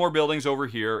me build more buildings over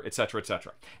here, etc.,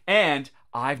 etc. And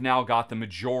I've now got the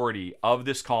majority of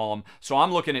this column, so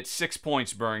I'm looking at 6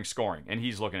 points bearing scoring, and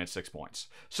he's looking at 6 points.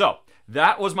 So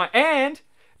that was my, and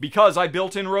because I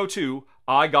built in row 2,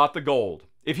 I got the gold.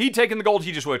 If he'd taken the gold,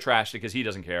 he just would have trashed it because he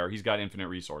doesn't care. He's got infinite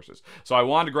resources. So I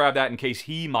wanted to grab that in case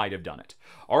he might have done it.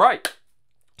 All right.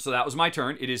 So that was my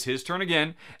turn. It is his turn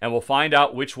again, and we'll find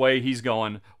out which way he's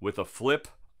going with a flip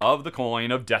of the coin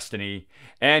of destiny.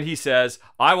 And he says,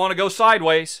 I want to go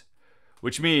sideways,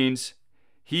 which means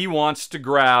he wants to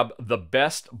grab the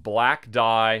best black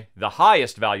die, the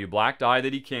highest value black die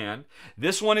that he can.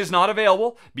 This one is not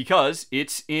available because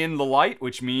it's in the light,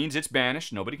 which means it's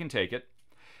banished. Nobody can take it.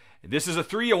 This is a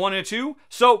 3, a 1, and a 2,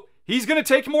 so he's going to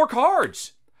take more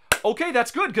cards. Okay, that's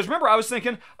good, because remember, I was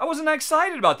thinking, I wasn't that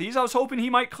excited about these. I was hoping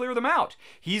he might clear them out.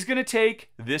 He's going to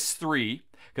take this 3,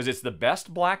 because it's the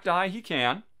best black die he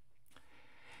can.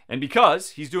 And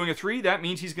because he's doing a 3, that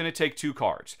means he's going to take 2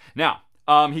 cards. Now,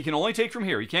 he can only take from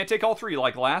here. He can't take all 3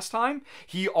 like last time.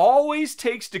 He always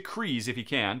takes decrees if he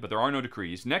can, but there are no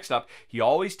decrees. Next up, he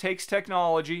always takes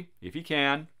technology if he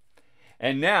can.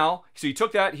 And now, so he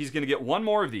took that. He's going to get 1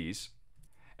 more of these.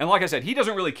 And like I said, he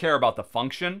doesn't really care about the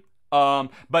function.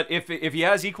 But if he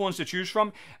has equal ones to choose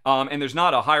from, and there's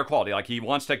not a higher quality, like he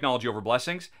wants technology over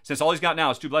blessings, since all he's got now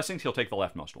is 2 blessings, he'll take the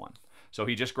leftmost one. So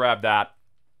he just grabbed that.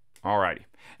 Alrighty.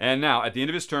 And now, at the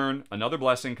end of his turn, another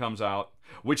blessing comes out,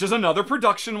 which is another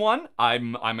production one.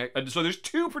 So there's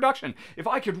 2 production. If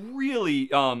I could really,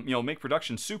 make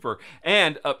production super.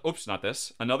 And, oops, not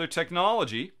this. Another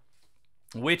technology,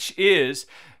 which is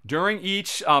during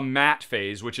each mat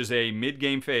phase, which is a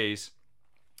mid-game phase,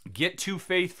 get 2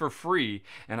 faith for free,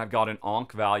 and I've got an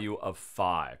Ankh value of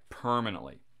 5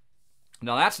 permanently.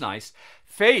 Now that's nice.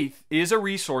 Faith is a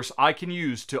resource I can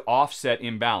use to offset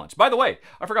imbalance. By the way,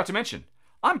 I forgot to mention,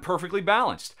 I'm perfectly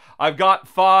balanced. I've got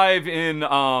 5 in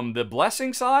the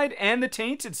blessing side and the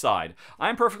tainted side.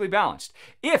 I'm perfectly balanced.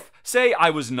 If, say, I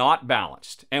was not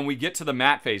balanced, and we get to the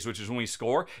mat phase, which is when we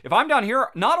score, if I'm down here,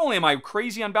 not only am I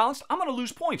crazy unbalanced, I'm going to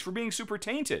lose points for being super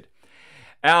tainted.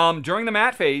 During the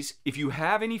mat phase, if you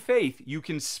have any faith, you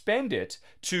can spend it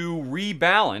to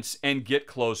rebalance and get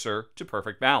closer to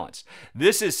perfect balance.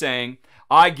 This is saying,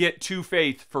 I get 2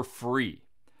 faith for free.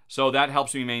 So that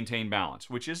helps me maintain balance,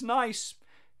 which is nice.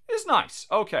 Is nice.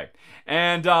 Okay.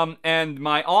 And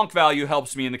my Ankh value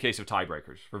helps me in the case of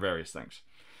tiebreakers for various things.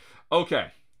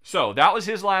 Okay. So that was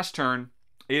his last turn.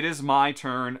 It is my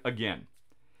turn again.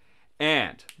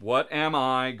 And what am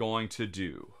I going to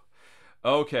do?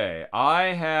 Okay,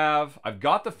 I've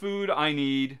got the food I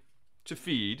need to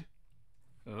feed.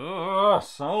 Ugh,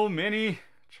 so many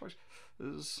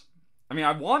choices. I mean,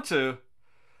 I'd like to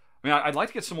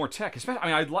get some more tech.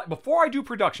 Especially, before I do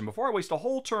production, before I waste a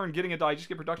whole turn getting a die, just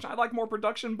get production, I'd like more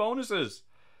production bonuses.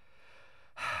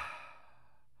 But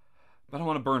I don't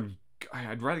want to burn.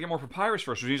 I'd rather get more papyrus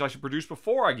first, which means I should produce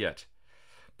before I get.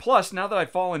 Plus, now that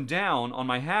I've fallen down on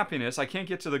my happiness, I can't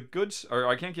get to the goods, or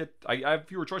I have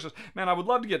fewer choices. Man, I would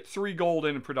love to get 3 gold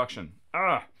in production.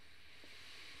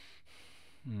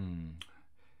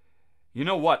 You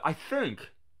know what? I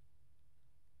think,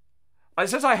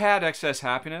 since I had excess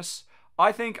happiness,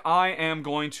 I think I am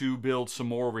going to build some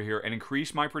more over here and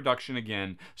increase my production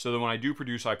again, so that when I do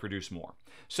produce, I produce more.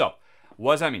 So,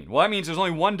 what does that mean? Well, that means there's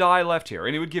only 1 die left here,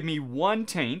 and it would give me 1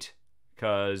 taint,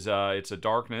 because it's a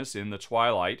darkness in the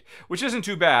twilight, which isn't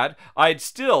too bad. I'd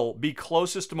still be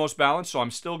closest to most balanced, so I'm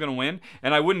still going to win,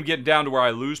 and I wouldn't get down to where I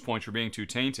lose points for being too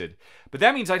tainted. But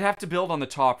that means I'd have to build on the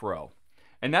top row,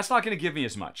 and that's not going to give me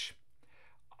as much.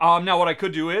 Now, what I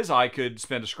could do is I could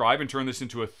spend a scribe and turn this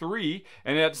into a 3,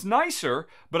 and it's nicer,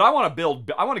 but I want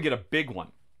to get a big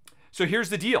one. So here's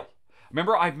the deal.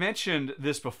 Remember, I've mentioned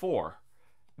this before,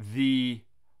 the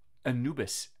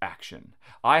Anubis action.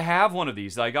 I have one of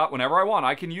these that I got whenever I want.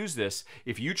 I can use this.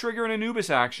 If you trigger an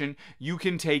Anubis action, you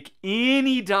can take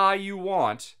any die you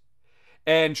want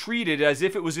and treat it as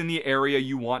if it was in the area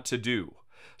you want to do.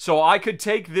 So I could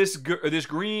take this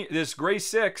gray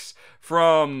 6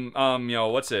 from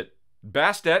what's it?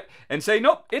 Bastet and say,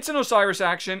 nope, it's an Osiris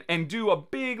action, and do a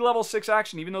big level 6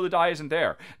 action, even though the die isn't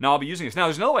there. Now I'll be using this. Now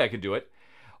there's another way I could do it.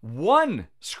 One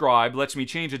scribe lets me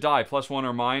change a die, +1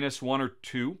 or -1 or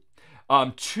 2.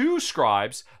 Two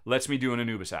scribes lets me do an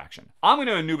Anubis action. I'm going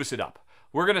to Anubis it up.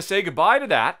 We're going to say goodbye to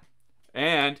that,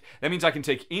 and that means I can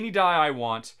take any die I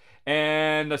want,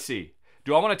 and let's see.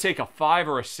 Do I want to take a 5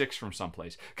 or a 6 from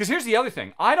someplace? Because here's the other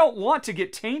thing. I don't want to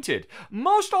get tainted.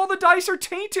 Most all the dice are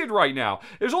tainted right now.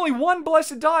 There's only one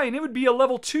blessed die, and it would be a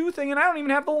level 2 thing, and I don't even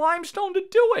have the limestone to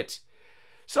do it.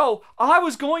 So I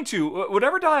was going to,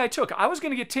 whatever die I took, I was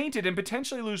going to get tainted and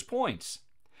potentially lose points.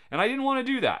 And I didn't want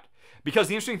to do that. Because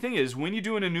the interesting thing is, when you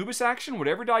do an Anubis action,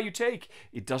 whatever die you take,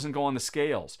 it doesn't go on the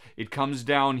scales. It comes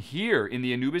down here in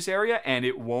the Anubis area, and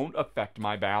it won't affect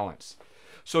my balance.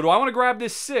 So do I want to grab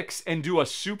this 6 and do a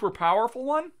super powerful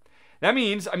one? That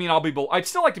means, I mean, I'd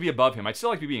still like to be above him. I'd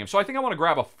still like to be beating him. So I think I want to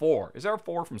grab a 4. Is there a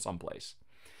 4 from someplace?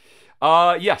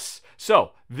 Yes.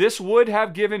 So this would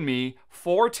have given me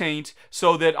 4 taint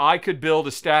so that I could build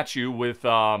a statue with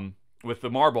the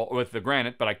marble, with the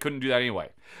granite, but I couldn't do that anyway.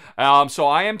 So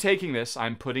I am taking this.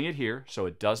 I'm putting it here so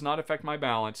it does not affect my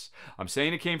balance. I'm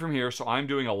saying it came from here, so I'm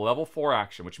doing a level 4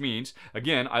 action, which means,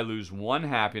 again, I lose 1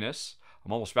 happiness.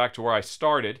 I'm almost back to where I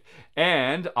started,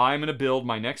 and I'm going to build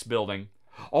my next building.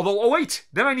 Although, oh wait,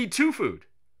 then I need 2 food.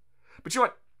 But you know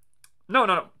what?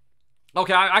 No.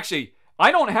 Okay,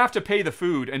 I don't have to pay the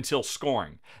food until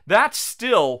scoring. That's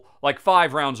still like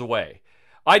 5 rounds away.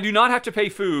 I do not have to pay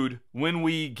food when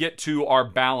we get to our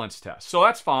balance test. So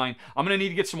that's fine. I'm going to need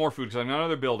to get some more food because I'm in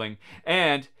another building.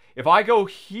 And if I go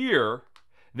here,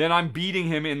 then I'm beating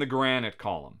him in the granite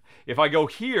column. If I go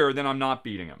here, then I'm not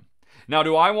beating him. Now,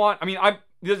 do I want... I mean,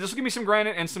 this will give me some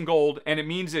granite and some gold, and it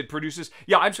means it produces...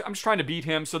 Yeah, I'm just trying to beat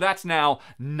him, so that's now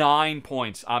 9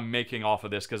 points I'm making off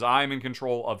of this, because I'm in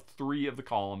control of 3 of the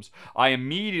columns. I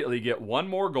immediately get 1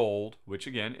 more gold, which,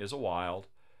 again, is a wild.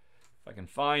 If I can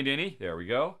find any. There we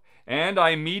go. And I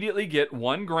immediately get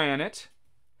 1 granite.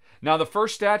 Now, the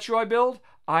first statue I build...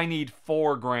 I need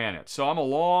 4 granite, so I'm a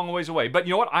long ways away. But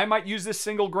you know what? I might use this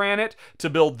single granite to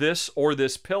build this or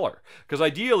this pillar. Because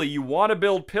ideally, you want to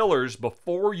build pillars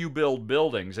before you build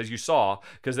buildings, as you saw,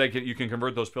 because you can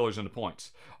convert those pillars into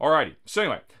points. Alrighty, so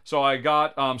anyway, so I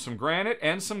got some granite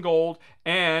and some gold,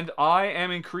 and I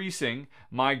am increasing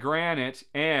my granite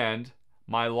and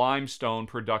my limestone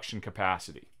production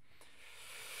capacity.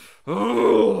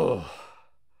 Ooh.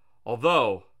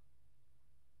 Although,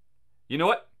 you know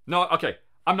what? No, okay.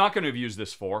 I'm not going to have used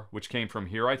this 4, which came from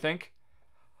here, I think.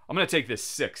 I'm going to take this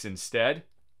 6 instead.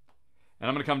 And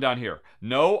I'm going to come down here.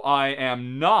 No, I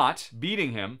am not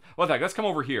beating him. Well, let's come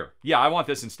over here. Yeah, I want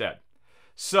this instead.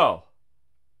 So,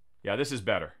 yeah, this is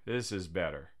better. This is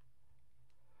better.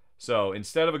 So,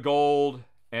 instead of a gold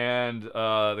and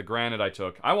the granite I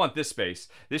took, I want this space.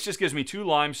 This just gives me 2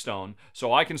 limestone,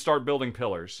 so I can start building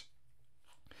pillars.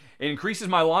 It increases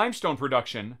my limestone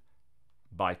production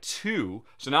by 2,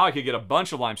 so now I could get a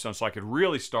bunch of limestone so I could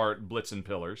really start blitzing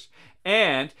pillars.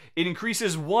 And it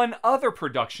increases 1 other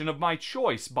production of my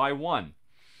choice by 1.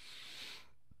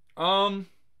 And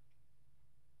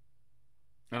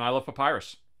I love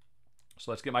papyrus.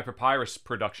 So let's get my papyrus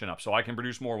production up so I can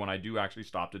produce more when I do actually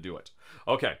stop to do it.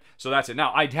 Okay, so that's it.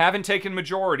 Now, I haven't taken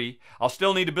majority. I'll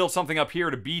still need to build something up here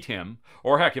to beat him.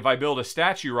 Or heck, if I build a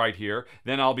statue right here,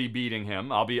 then I'll be beating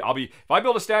him. If I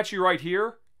build a statue right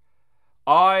here,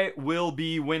 I will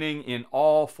be winning in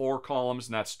all 4 columns,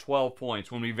 and that's 12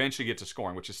 points when we eventually get to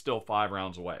scoring, which is still 5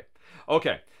 rounds away.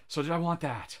 Okay, so did I want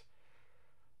that?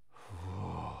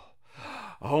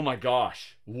 Oh my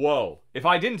gosh. Whoa. If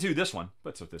I didn't do this one,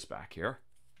 let's put this back here.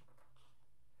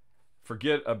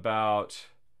 Forget about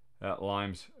that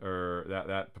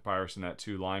that papyrus and that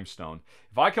 2 limestone.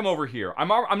 If I come over here, I'm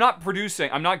not producing,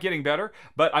 I'm not getting better,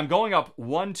 but I'm going up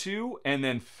 1, 2, and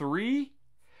then 3.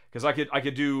 Because I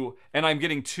could do, and I'm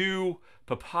getting 2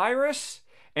 papyrus,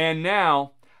 and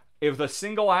now, with a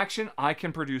single action, I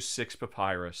can produce 6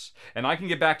 papyrus. And I can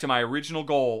get back to my original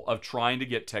goal of trying to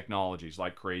get technologies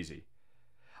like crazy.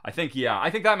 I think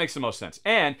that makes the most sense.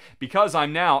 And because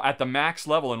I'm now at the max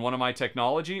level in one of my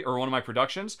technology, or one of my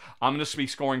productions, I'm going to be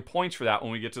scoring points for that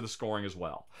when we get to the scoring as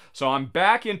well. So I'm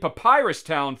back in Papyrus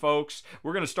Town, folks.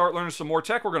 We're going to start learning some more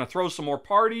tech. We're going to throw some more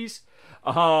parties.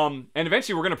 And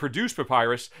eventually we're going to produce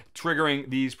papyrus, triggering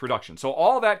these productions. So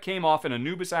all that came off an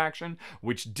Anubis action,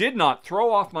 which did not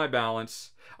throw off my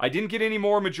balance. I didn't get any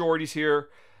more majorities here,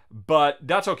 but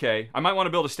that's okay. I might want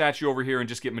to build a statue over here and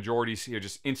just get majorities here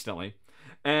just instantly.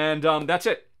 And that's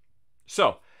it.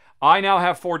 So I now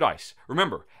have 4 dice.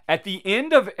 Remember, at the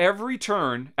end of every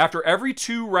turn, after every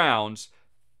 2 rounds,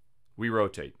 we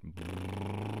rotate.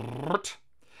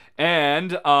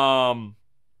 And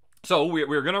so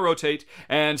we're going to rotate,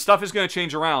 and stuff is going to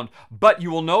change around. But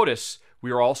you will notice we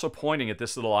are also pointing at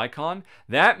this little icon.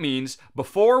 That means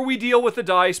before we deal with the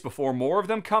dice, before more of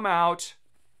them come out,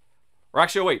 or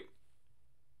actually, wait,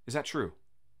 is that true?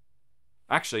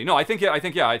 Actually, no, I think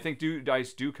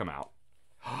dice do come out.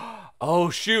 Oh,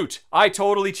 shoot. I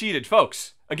totally cheated.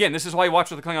 Folks, again, this is why you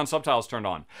watch with the Klingon subtitles turned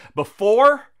on.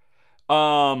 Before,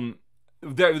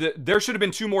 there should have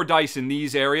been 2 more dice in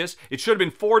these areas. It should have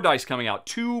been 4 dice coming out.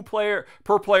 2 per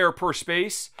player per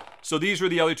space. So these were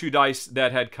the other 2 dice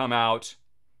that had come out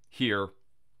here.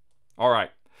 All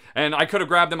right. And I could have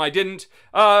grabbed them. I didn't.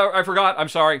 I forgot. I'm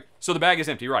sorry. So the bag is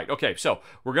empty. Right. Okay. So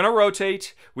we're going to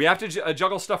rotate. We have to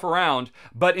juggle stuff around.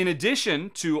 But in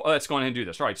addition to... let's go ahead and do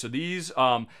this. All right. So these...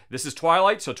 this is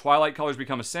Twilight. So Twilight colors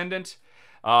become Ascendant.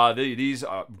 These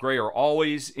gray are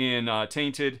always in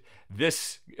Tainted.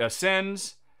 This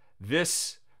ascends.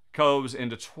 This goes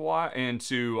into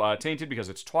Tainted because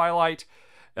it's Twilight.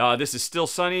 This is still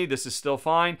Sunny. This is still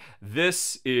fine.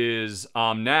 This is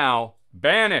now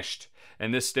Banished.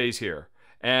 And this stays here.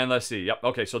 And let's see. Yep.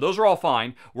 Okay, so those are all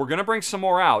fine. We're going to bring some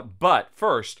more out. But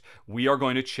first, we are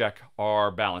going to check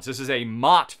our balance. This is a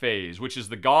Mott phase, which is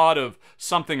the god of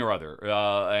something or other.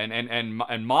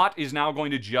 And Mott is now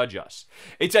going to judge us.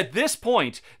 It's at this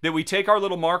point that we take our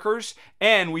little markers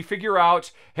and we figure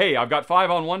out, hey, I've got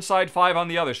 5 on one side, 5 on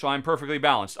the other, so I'm perfectly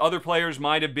balanced. Other players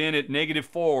might have been at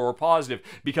 -4 or positive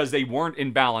because they weren't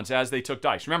in balance as they took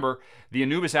dice. Remember, the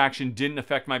Anubis action didn't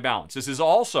affect my balance. This is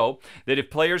also that if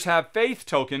players have faith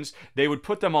tokens, they would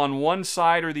put them on one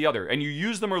side or the other, and you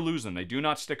use them or lose them. They do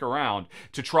not stick around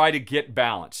to try to get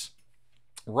balance.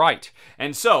 Right.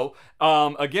 And so,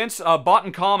 against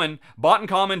Botan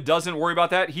Common doesn't worry about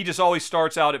that. He just always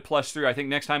starts out at +3. I think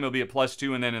next time it'll be at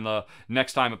 +2, and then in the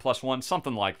next time at +1,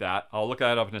 something like that. I'll look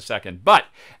that up in a second. But,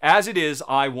 as it is,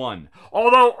 I won.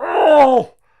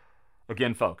 Although,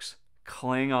 again, folks,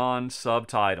 Klingon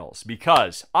subtitles,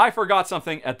 because I forgot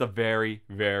something at the very,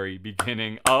 very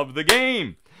beginning of the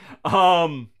game.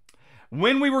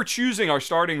 When we were choosing our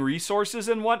starting resources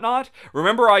and whatnot,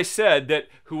 remember I said that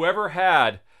whoever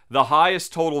had the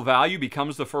highest total value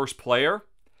becomes the first player?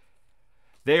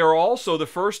 They are also the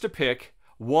first to pick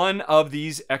one of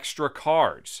these extra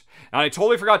cards. And I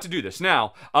totally forgot to do this.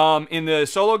 Now, in the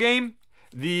solo game,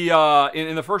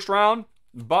 in the first round,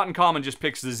 Botan Common just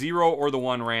picks the 0 or the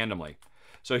 1 randomly.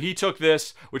 So he took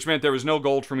this, which meant there was no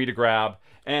gold for me to grab.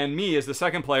 And me, as the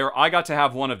second player, I got to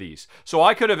have one of these. So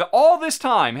I could have, all this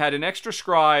time, had an extra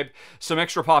scribe, some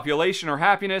extra population or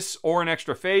happiness, or an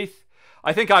extra faith.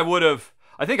 I think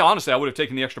honestly, I would have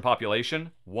taken the extra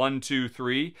population. 1, 2,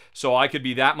 3. So I could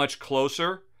be that much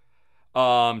closer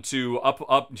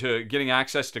to getting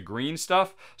access to green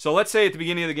stuff. So let's say at the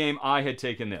beginning of the game, I had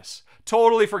taken this.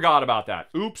 Totally forgot about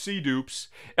that. Oopsie doops.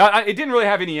 It didn't really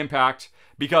have any impact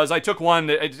because I took one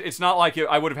that it's not like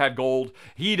I would have had gold.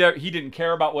 He didn't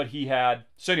care about what he had.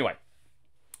 So anyway,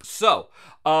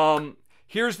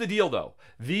 here's the deal though.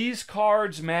 These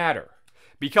cards matter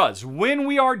because when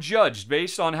we are judged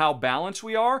based on how balanced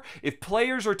we are, if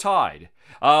players are tied,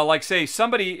 like say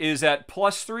somebody is at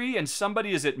 +3 and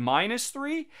somebody is at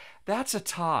 -3, that's a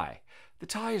tie. The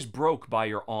tie is broke by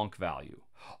your Ankh value.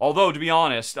 Although, to be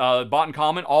honest, Botan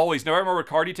Common always, no matter what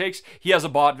card he takes, he has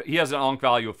an Ankh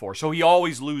value of 4, so he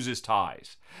always loses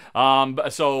ties.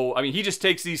 So, I mean, he just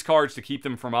takes these cards to keep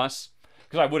them from us,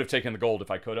 because I would have taken the gold if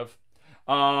I could have.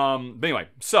 But anyway,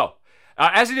 so,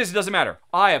 as it is, it doesn't matter.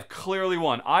 I have clearly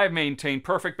won. I have maintained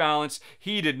perfect balance.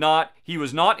 He did not. He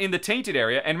was not in the tainted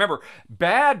area. And remember,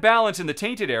 bad balance in the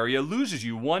tainted area loses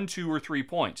you 1, 2, or 3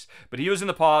 points. But he was in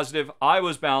the positive. I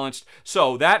was balanced.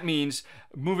 So that means,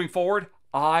 moving forward,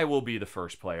 I will be the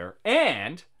first player,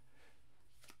 and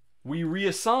we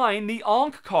reassign the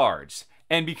Ankh cards.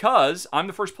 And because I'm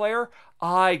the first player,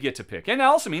 I get to pick. And that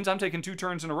also means I'm taking 2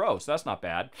 turns in a row, so that's not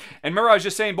bad. And remember, I was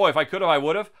just saying, boy, if I could have, I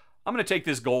would have. I'm going to take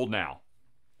this gold now.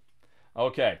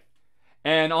 Okay.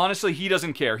 And honestly, he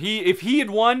doesn't care. If he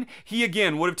had won, he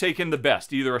again would have taken the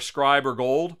best, either a scribe or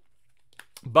gold.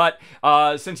 But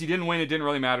since he didn't win, it didn't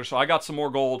really matter, so I got some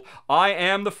more gold. I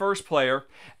am the first player.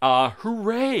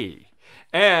 Hooray!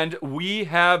 And we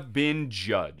have been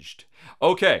judged.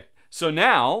 Okay, so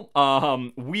now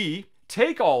we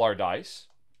take all our dice,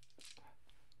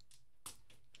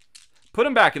 put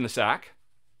them back in the sack,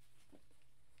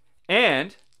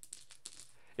 and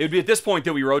it would be at this point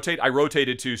that we rotate. I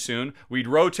rotated too soon. We'd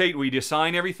rotate, we'd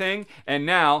assign everything, and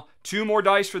now 2 more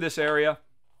dice for this area.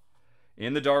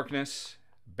 In the darkness,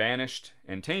 banished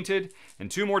and tainted, and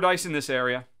 2 more dice in this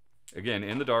area. Again,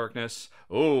 in the darkness.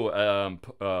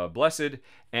 Blessed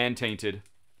and tainted.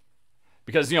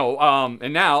 Because,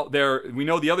 and now we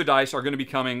know the other dice are going to be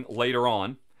coming later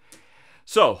on.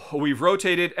 So we've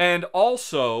rotated, and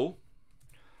also,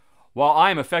 while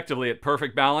I'm effectively at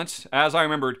perfect balance, as I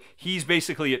remembered, he's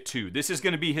basically at 2. This is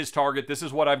going to be his target. This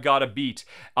is what I've got to beat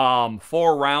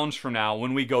 4 rounds from now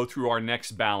when we go through our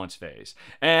next balance phase.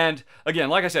 And again,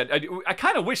 like I said, I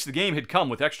kind of wish the game had come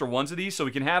with extra ones of these so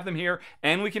we can have them here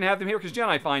and we can have them here, because, Jen,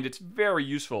 I find it's very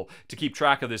useful to keep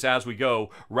track of this as we go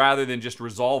rather than just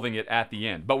resolving it at the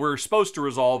end. But we're supposed to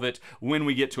resolve it when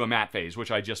we get to a mat phase,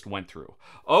 which I just went through.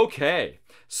 Okay,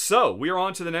 so we are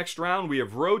on to the next round. We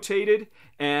have rotated,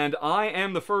 and I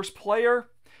am the first player,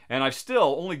 and I've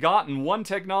still only gotten 1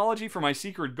 technology for my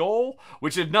secret goal,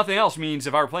 which, if nothing else, means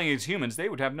if I were playing against humans, they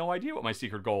would have no idea what my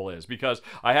secret goal is, because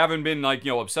I haven't been,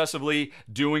 obsessively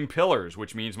doing pillars,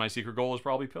 which means my secret goal is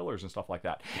probably pillars and stuff like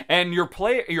that. And your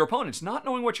opponents not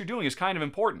knowing what you're doing is kind of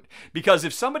important, because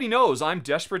if somebody knows I'm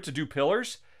desperate to do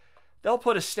pillars, they'll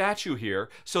put a statue here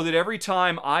so that every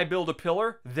time I build a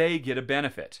pillar, they get a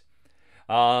benefit.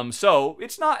 So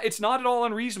it's not at all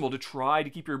unreasonable to try to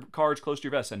keep your cards close to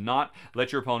your vest and not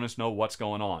let your opponents know what's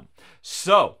going on.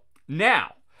 So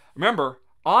now, remember,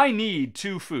 I need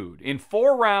 2 food. In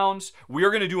 4 rounds, we are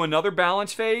going to do another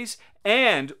balance phase,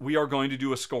 and we are going to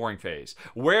do a scoring phase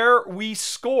where we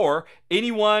score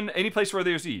any place where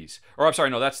there's these. Or I'm sorry,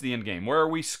 no, that's the end game. Where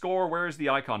we score, where is the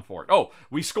icon for it? Oh,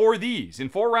 we score these. In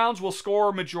 4 rounds, we'll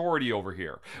score majority over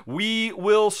here. We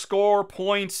will score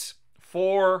points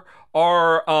for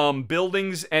our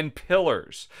buildings and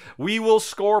pillars. We will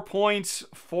score points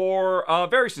for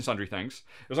various and sundry things.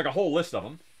 There's like a whole list of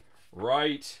them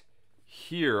right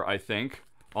here, I think,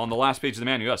 on the last page of the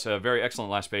manual. Yes, a very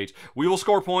excellent last page. We will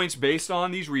score points based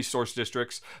on these resource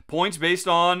districts, points based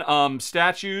on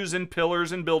statues and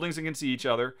pillars and buildings that can see each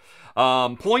other.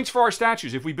 Points for our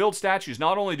statues. If we build statues,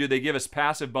 not only do they give us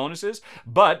passive bonuses,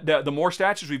 but the more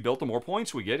statues we build, the more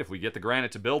points we get if we get the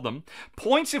granite to build them.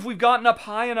 Points if we've gotten up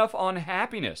high enough on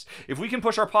happiness. If we can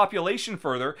push our population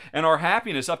further and our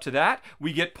happiness up to that,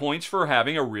 we get points for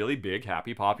having a really big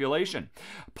happy population.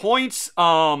 Points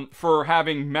for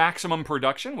having maximum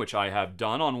production, which I have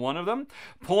done on one of them.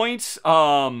 Points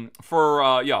for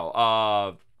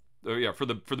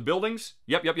the buildings.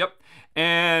 Yep.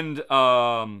 And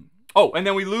and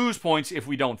then we lose points if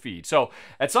we don't feed. So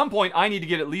at some point, I need to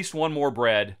get at least 1 more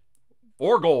bread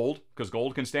or gold, because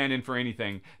gold can stand in for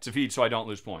anything, to feed so I don't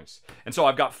lose points. And so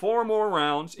I've got 4 more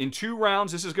rounds. In 2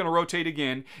 rounds, this is going to rotate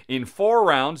again. In 4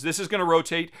 rounds, this is going to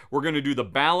rotate. We're going to do the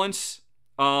balance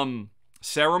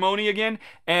ceremony again,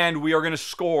 and we are going to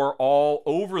score all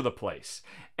over the place.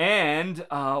 And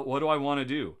what do I want to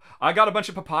do? I got a bunch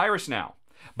of papyrus now,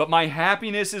 but my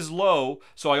happiness is low,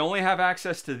 so I only have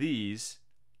access to these.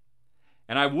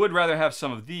 And I would rather have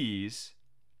some of these.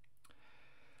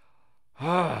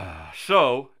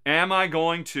 So, am I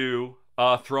going to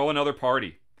throw another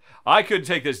party? I could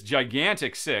take this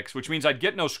gigantic 6, which means I'd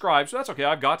get no scribes. So that's okay,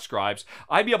 I've got scribes.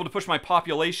 I'd be able to push my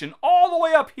population all the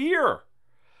way up here.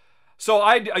 So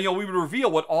we would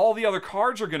reveal what all the other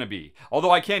cards are going to be.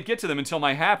 Although I can't get to them until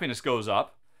my happiness goes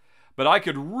up. But I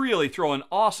could really throw an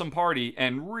awesome party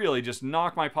and really just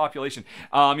knock my population.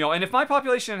 And if my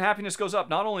population and happiness goes up,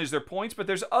 not only is there points, but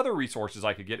there's other resources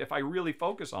I could get if I really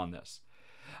focus on this.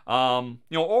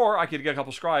 Or I could get a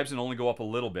couple scribes and only go up a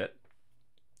little bit.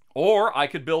 Or I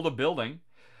could build a building,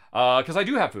 because I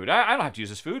do have food. I don't have to use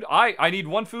this food. I need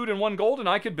 1 food and 1 gold, and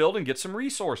I could build and get some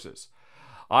resources.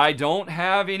 I don't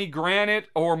have any granite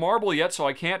or marble yet, so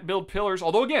I can't build pillars.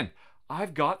 Although, again,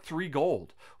 I've got 3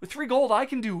 gold. With 3 gold, I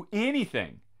can do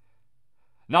anything.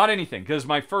 Not anything, because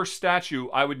my first statue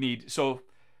I would need. So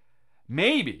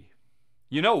maybe,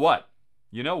 you know what?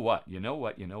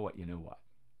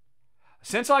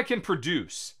 Since I can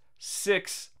produce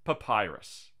 6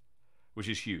 papyrus, which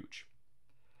is huge,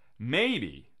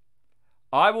 maybe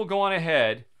I will go on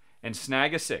ahead and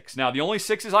snag a 6. Now, the only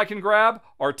 6s I can grab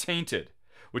are tainted,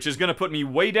 which is going to put me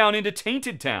way down into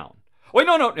Tainted Town. Wait,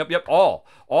 no, yep, all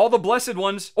the blessed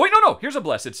ones. Wait, no, here's a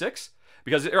blessed 6.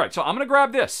 Because, all right, so I'm going to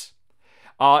grab this.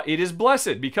 It is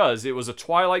blessed because it was a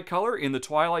twilight color in the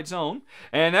twilight zone.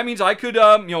 And that means I could,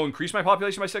 increase my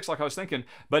population by 6 like I was thinking.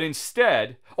 But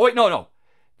instead, oh, wait, no.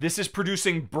 This is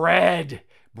producing bread.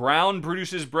 Brown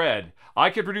produces bread. I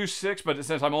could produce 6, but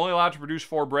since I'm only allowed to produce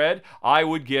 4 bread, I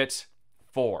would get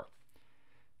 4.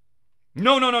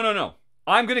 No.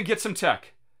 I'm going to get some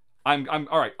tech. I'm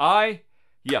all right.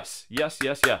 Yes.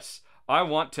 I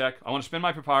want tech. I want to spend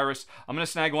my papyrus. I'm going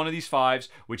to snag one of these 5s,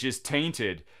 which is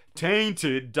tainted.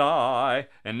 Tainted die.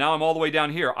 And now I'm all the way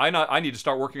down here. I need to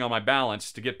start working on my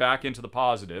balance to get back into the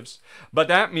positives. But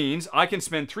that means I can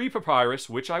spend 3 papyrus,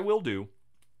 which I will do.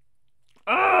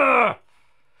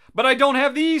 But I don't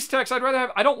have these techs. I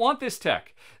don't want this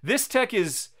tech. This tech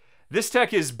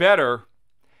is better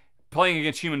playing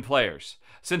against human players.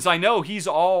 Since I know he's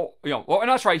well, and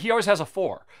that's right, he always has a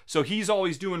 4. So he's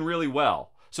always doing really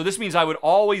well. So this means I would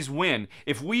always win.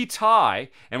 If we tie,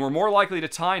 and we're more likely to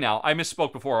tie now, I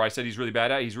misspoke before. I said he's really bad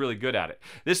at it. He's really good at it.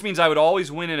 This means I would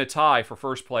always win in a tie for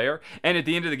first player. And at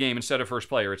the end of the game, instead of first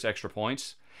player, it's extra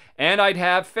points. And I'd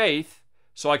have faith,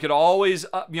 so I could always,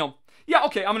 yeah,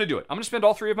 okay, I'm going to do it. I'm going to spend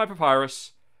all 3 of my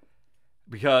papyrus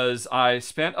because I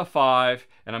spent a 5,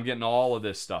 and I'm getting all of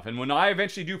this stuff. And when I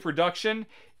eventually do production,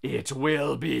 it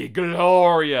will be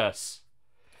glorious.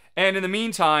 And in the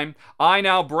meantime, I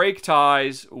now break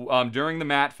ties during the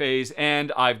mat phase,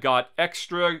 and I've got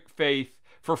extra faith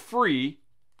for free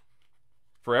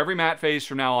for every mat phase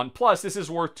from now on. Plus, this is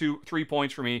worth 3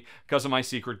 points for me because of my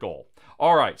secret goal.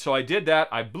 All right, so I did that.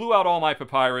 I blew out all my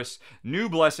papyrus. New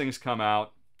blessings come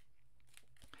out.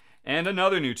 And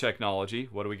another new technology.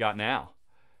 What do we got now?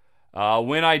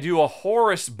 When I do a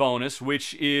Horus bonus,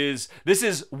 which is, this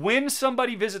is when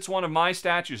somebody visits one of my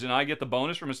statues and I get the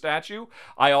bonus from a statue,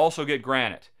 I also get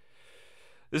granite.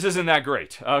 This isn't that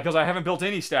great because I haven't built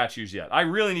any statues yet. I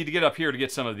really need to get up here to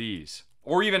get some of these.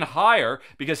 Or even higher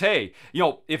because, hey,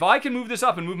 if I can move this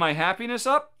up and move my happiness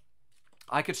up,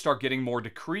 I could start getting more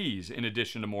decrees in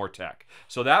addition to more tech.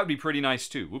 So that would be pretty nice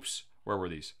too. Oops, where were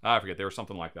these? I forget, they were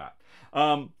something like that.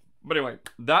 But anyway,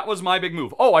 that was my big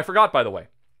move. Oh, I forgot, by the way.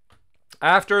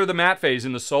 After the mat phase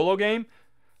in the solo game,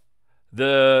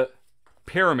 the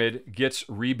pyramid gets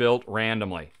rebuilt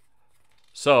randomly.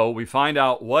 So we find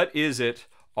out what is it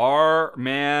our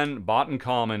man Bot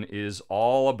Common is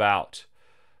all about.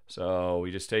 So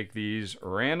we just take these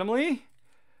randomly,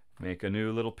 make a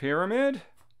new little pyramid.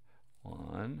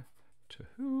 1,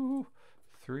 2,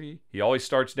 3. He always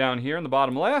starts down here in the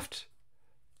bottom left.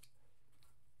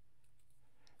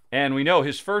 And we know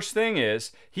his first thing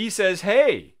is, he says,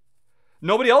 hey,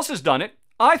 nobody else has done it.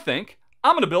 I think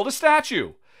I'm going to build a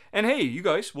statue. And hey, you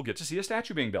guys will get to see a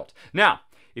statue being built. Now,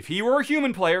 if he were a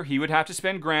human player, he would have to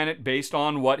spend granite based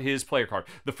on what his player card.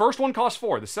 The first one costs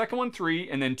 4, the second one 3,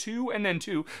 and then 2, and then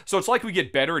 2. So it's like we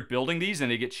get better at building these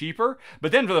and they get cheaper.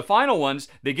 But then for the final ones,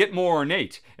 they get more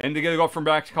ornate. And they go from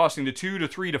back to costing to 2 to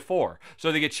 3 to 4.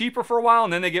 So they get cheaper for a while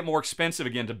and then they get more expensive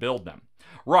again to build them.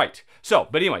 Right. So,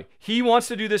 but anyway, he wants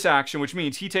to do this action, which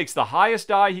means he takes the highest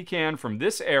die he can from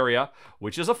this area,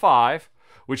 which is a 5,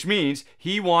 which means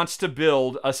he wants to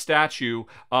build a statue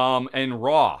in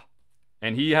raw.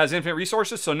 And he has infinite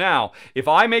resources, so now, if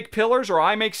I make pillars or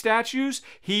I make statues,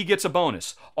 he gets a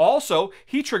bonus. Also,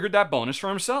 he triggered that bonus for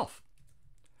himself.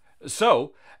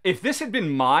 So, if this had been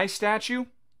my statue,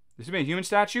 this had been a human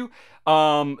statue,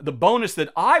 the bonus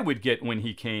that I would get when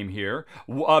he came here,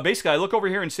 basically I look over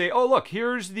here and say, oh look,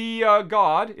 here's the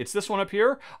god, it's this one up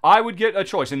here, I would get a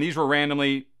choice, and these were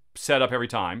randomly set up every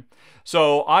time.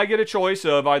 So I get a choice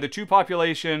of either 2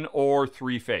 population or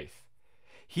 3 faith.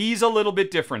 He's a little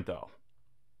bit different though.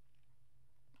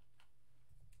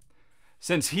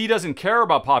 Since he doesn't care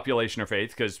about population or faith,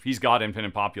 because he's got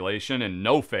infinite population and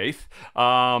no faith,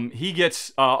 he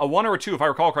gets a 1 or a 2, if I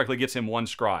recall correctly, gets him 1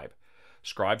 scribe.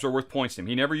 Scribes are worth points to him.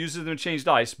 He never uses them to change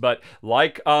dice, but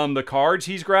like the cards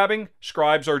he's grabbing,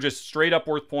 scribes are just straight up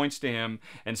worth points to him.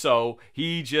 And so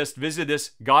he just visited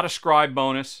this, got a scribe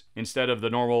bonus instead of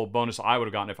the normal bonus I would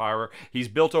have gotten if I were. He's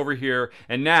built over here.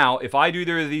 And now, if I do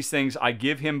either of these things, I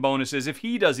give him bonuses. If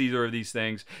he does either of these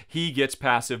things, he gets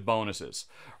passive bonuses.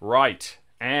 Right.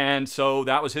 And so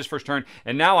that was his first turn.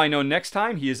 And now I know next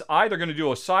time he is either going to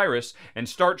do Osiris and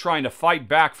start trying to fight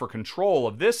back for control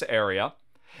of this area.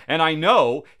 And I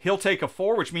know he'll take a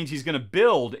 4, which means he's going to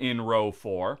build in row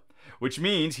 4, which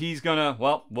means he's going to,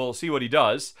 well, we'll see what he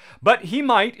does. But he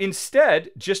might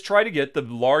instead just try to get the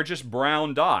largest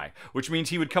brown die, which means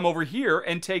he would come over here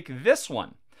and take this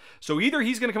one. So either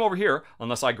he's going to come over here,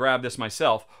 unless I grab this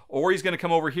myself, or he's going to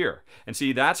come over here. And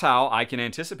see, that's how I can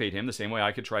anticipate him, the same way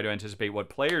I could try to anticipate what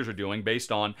players are doing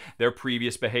based on their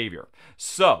previous behavior.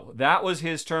 So that was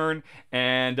his turn.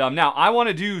 And now I want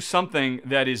to do something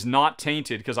that is not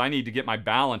tainted because I need to get my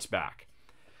balance back.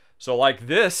 So like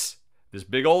this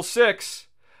big old 6,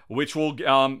 which will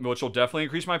definitely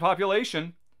increase my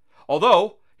population.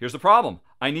 Although, here's the problem.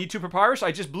 I need 2 papyrus.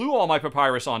 I just blew all my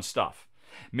papyrus on stuff.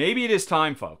 Maybe it is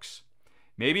time, folks.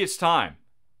 Maybe it's time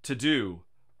to do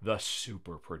the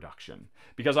super production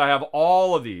because I have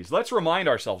all of these. Let's remind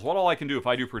ourselves what all I can do if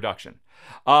I do production.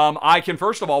 I can,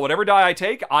 first of all, whatever die I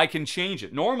take, I can change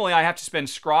it. Normally, I have to spend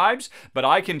scribes, but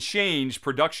I can change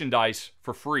production dice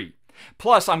for free.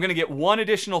 Plus, I'm going to get 1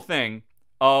 additional thing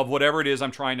of whatever it is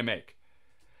I'm trying to make.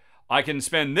 I can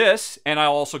spend this, and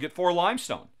I'll also get 4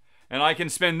 limestone. And I can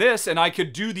spend this, and I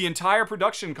could do the entire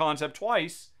production concept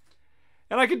twice.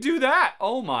 And I could do that.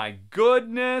 Oh my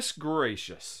goodness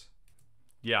gracious.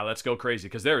 Yeah, let's go crazy,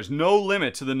 because there is no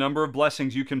limit to the number of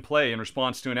blessings you can play in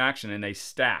response to an action, and they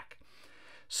stack.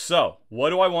 So, what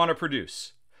do I want to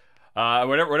produce?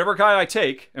 Whatever kind I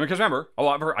take, and because remember,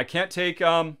 I can't take,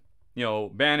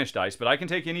 banished dice, but I can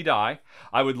take any die.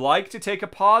 I would like to take a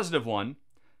positive one,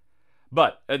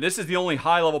 but this is the only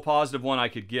high-level positive one I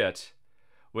could get,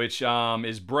 which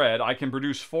is bread. I can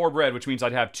produce 4 bread, which means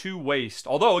I'd have 2 waste.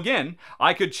 Although, again,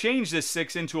 I could change this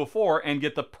 6 into a 4 and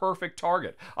get the perfect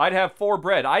target. I'd have 4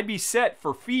 bread. I'd be set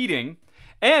for feeding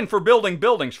and for building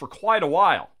buildings for quite a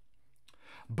while.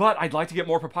 But I'd like to get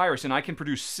more papyrus, and I can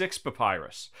produce 6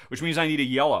 papyrus, which means I need a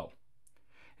yellow.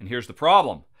 And here's the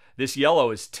problem. This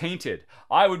yellow is tainted.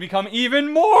 I would become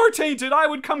even more tainted. I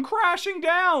would come crashing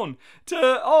down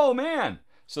to, oh man.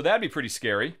 So that'd be pretty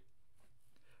scary.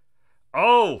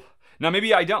 Oh, now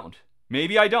maybe I don't.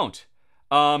 Maybe I don't.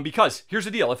 Because here's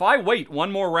the deal. If I wait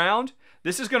one more round,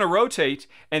 this is going to rotate,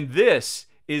 and this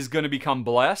is going to become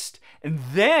blessed. And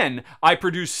then I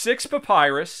produce 6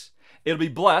 papyrus. It'll be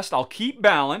blessed. I'll keep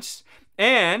balanced.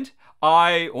 And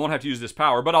I won't have to use this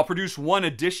power, but I'll produce 1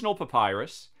 additional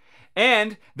papyrus.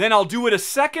 And then I'll do it a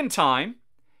second time.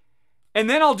 And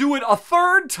then I'll do it a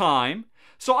third time.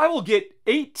 So I will get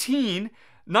 18,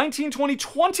 19, 20,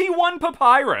 21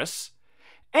 papyrus.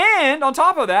 And on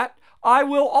top of that, I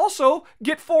will also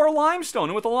get 4 limestone.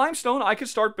 And with the limestone, I could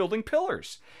start building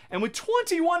pillars. And with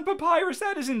 21 papyrus,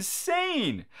 that is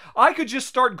insane. I could just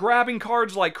start grabbing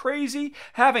cards like crazy,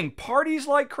 having parties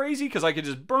like crazy, because I could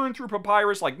just burn through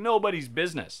papyrus like nobody's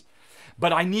business.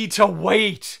 But I need to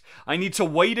wait. I need to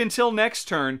wait until next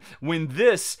turn when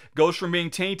this goes from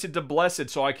being tainted to blessed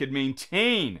so I could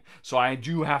maintain. So I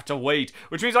do have to wait,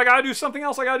 which means I gotta do something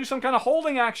else. I gotta do some kind of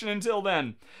holding action until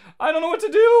then. I don't know what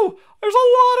to do. There's a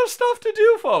lot of stuff to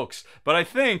do, folks. But I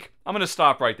think I'm gonna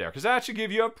stop right there, because that should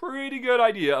give you a pretty good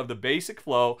idea of the basic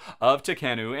flow of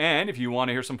Tekhenu. And if you want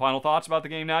to hear some final thoughts about the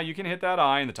game now, you can hit that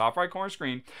I in the top right corner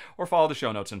screen or follow the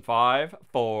show notes in 5,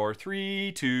 4,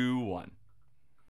 3, 2, 1.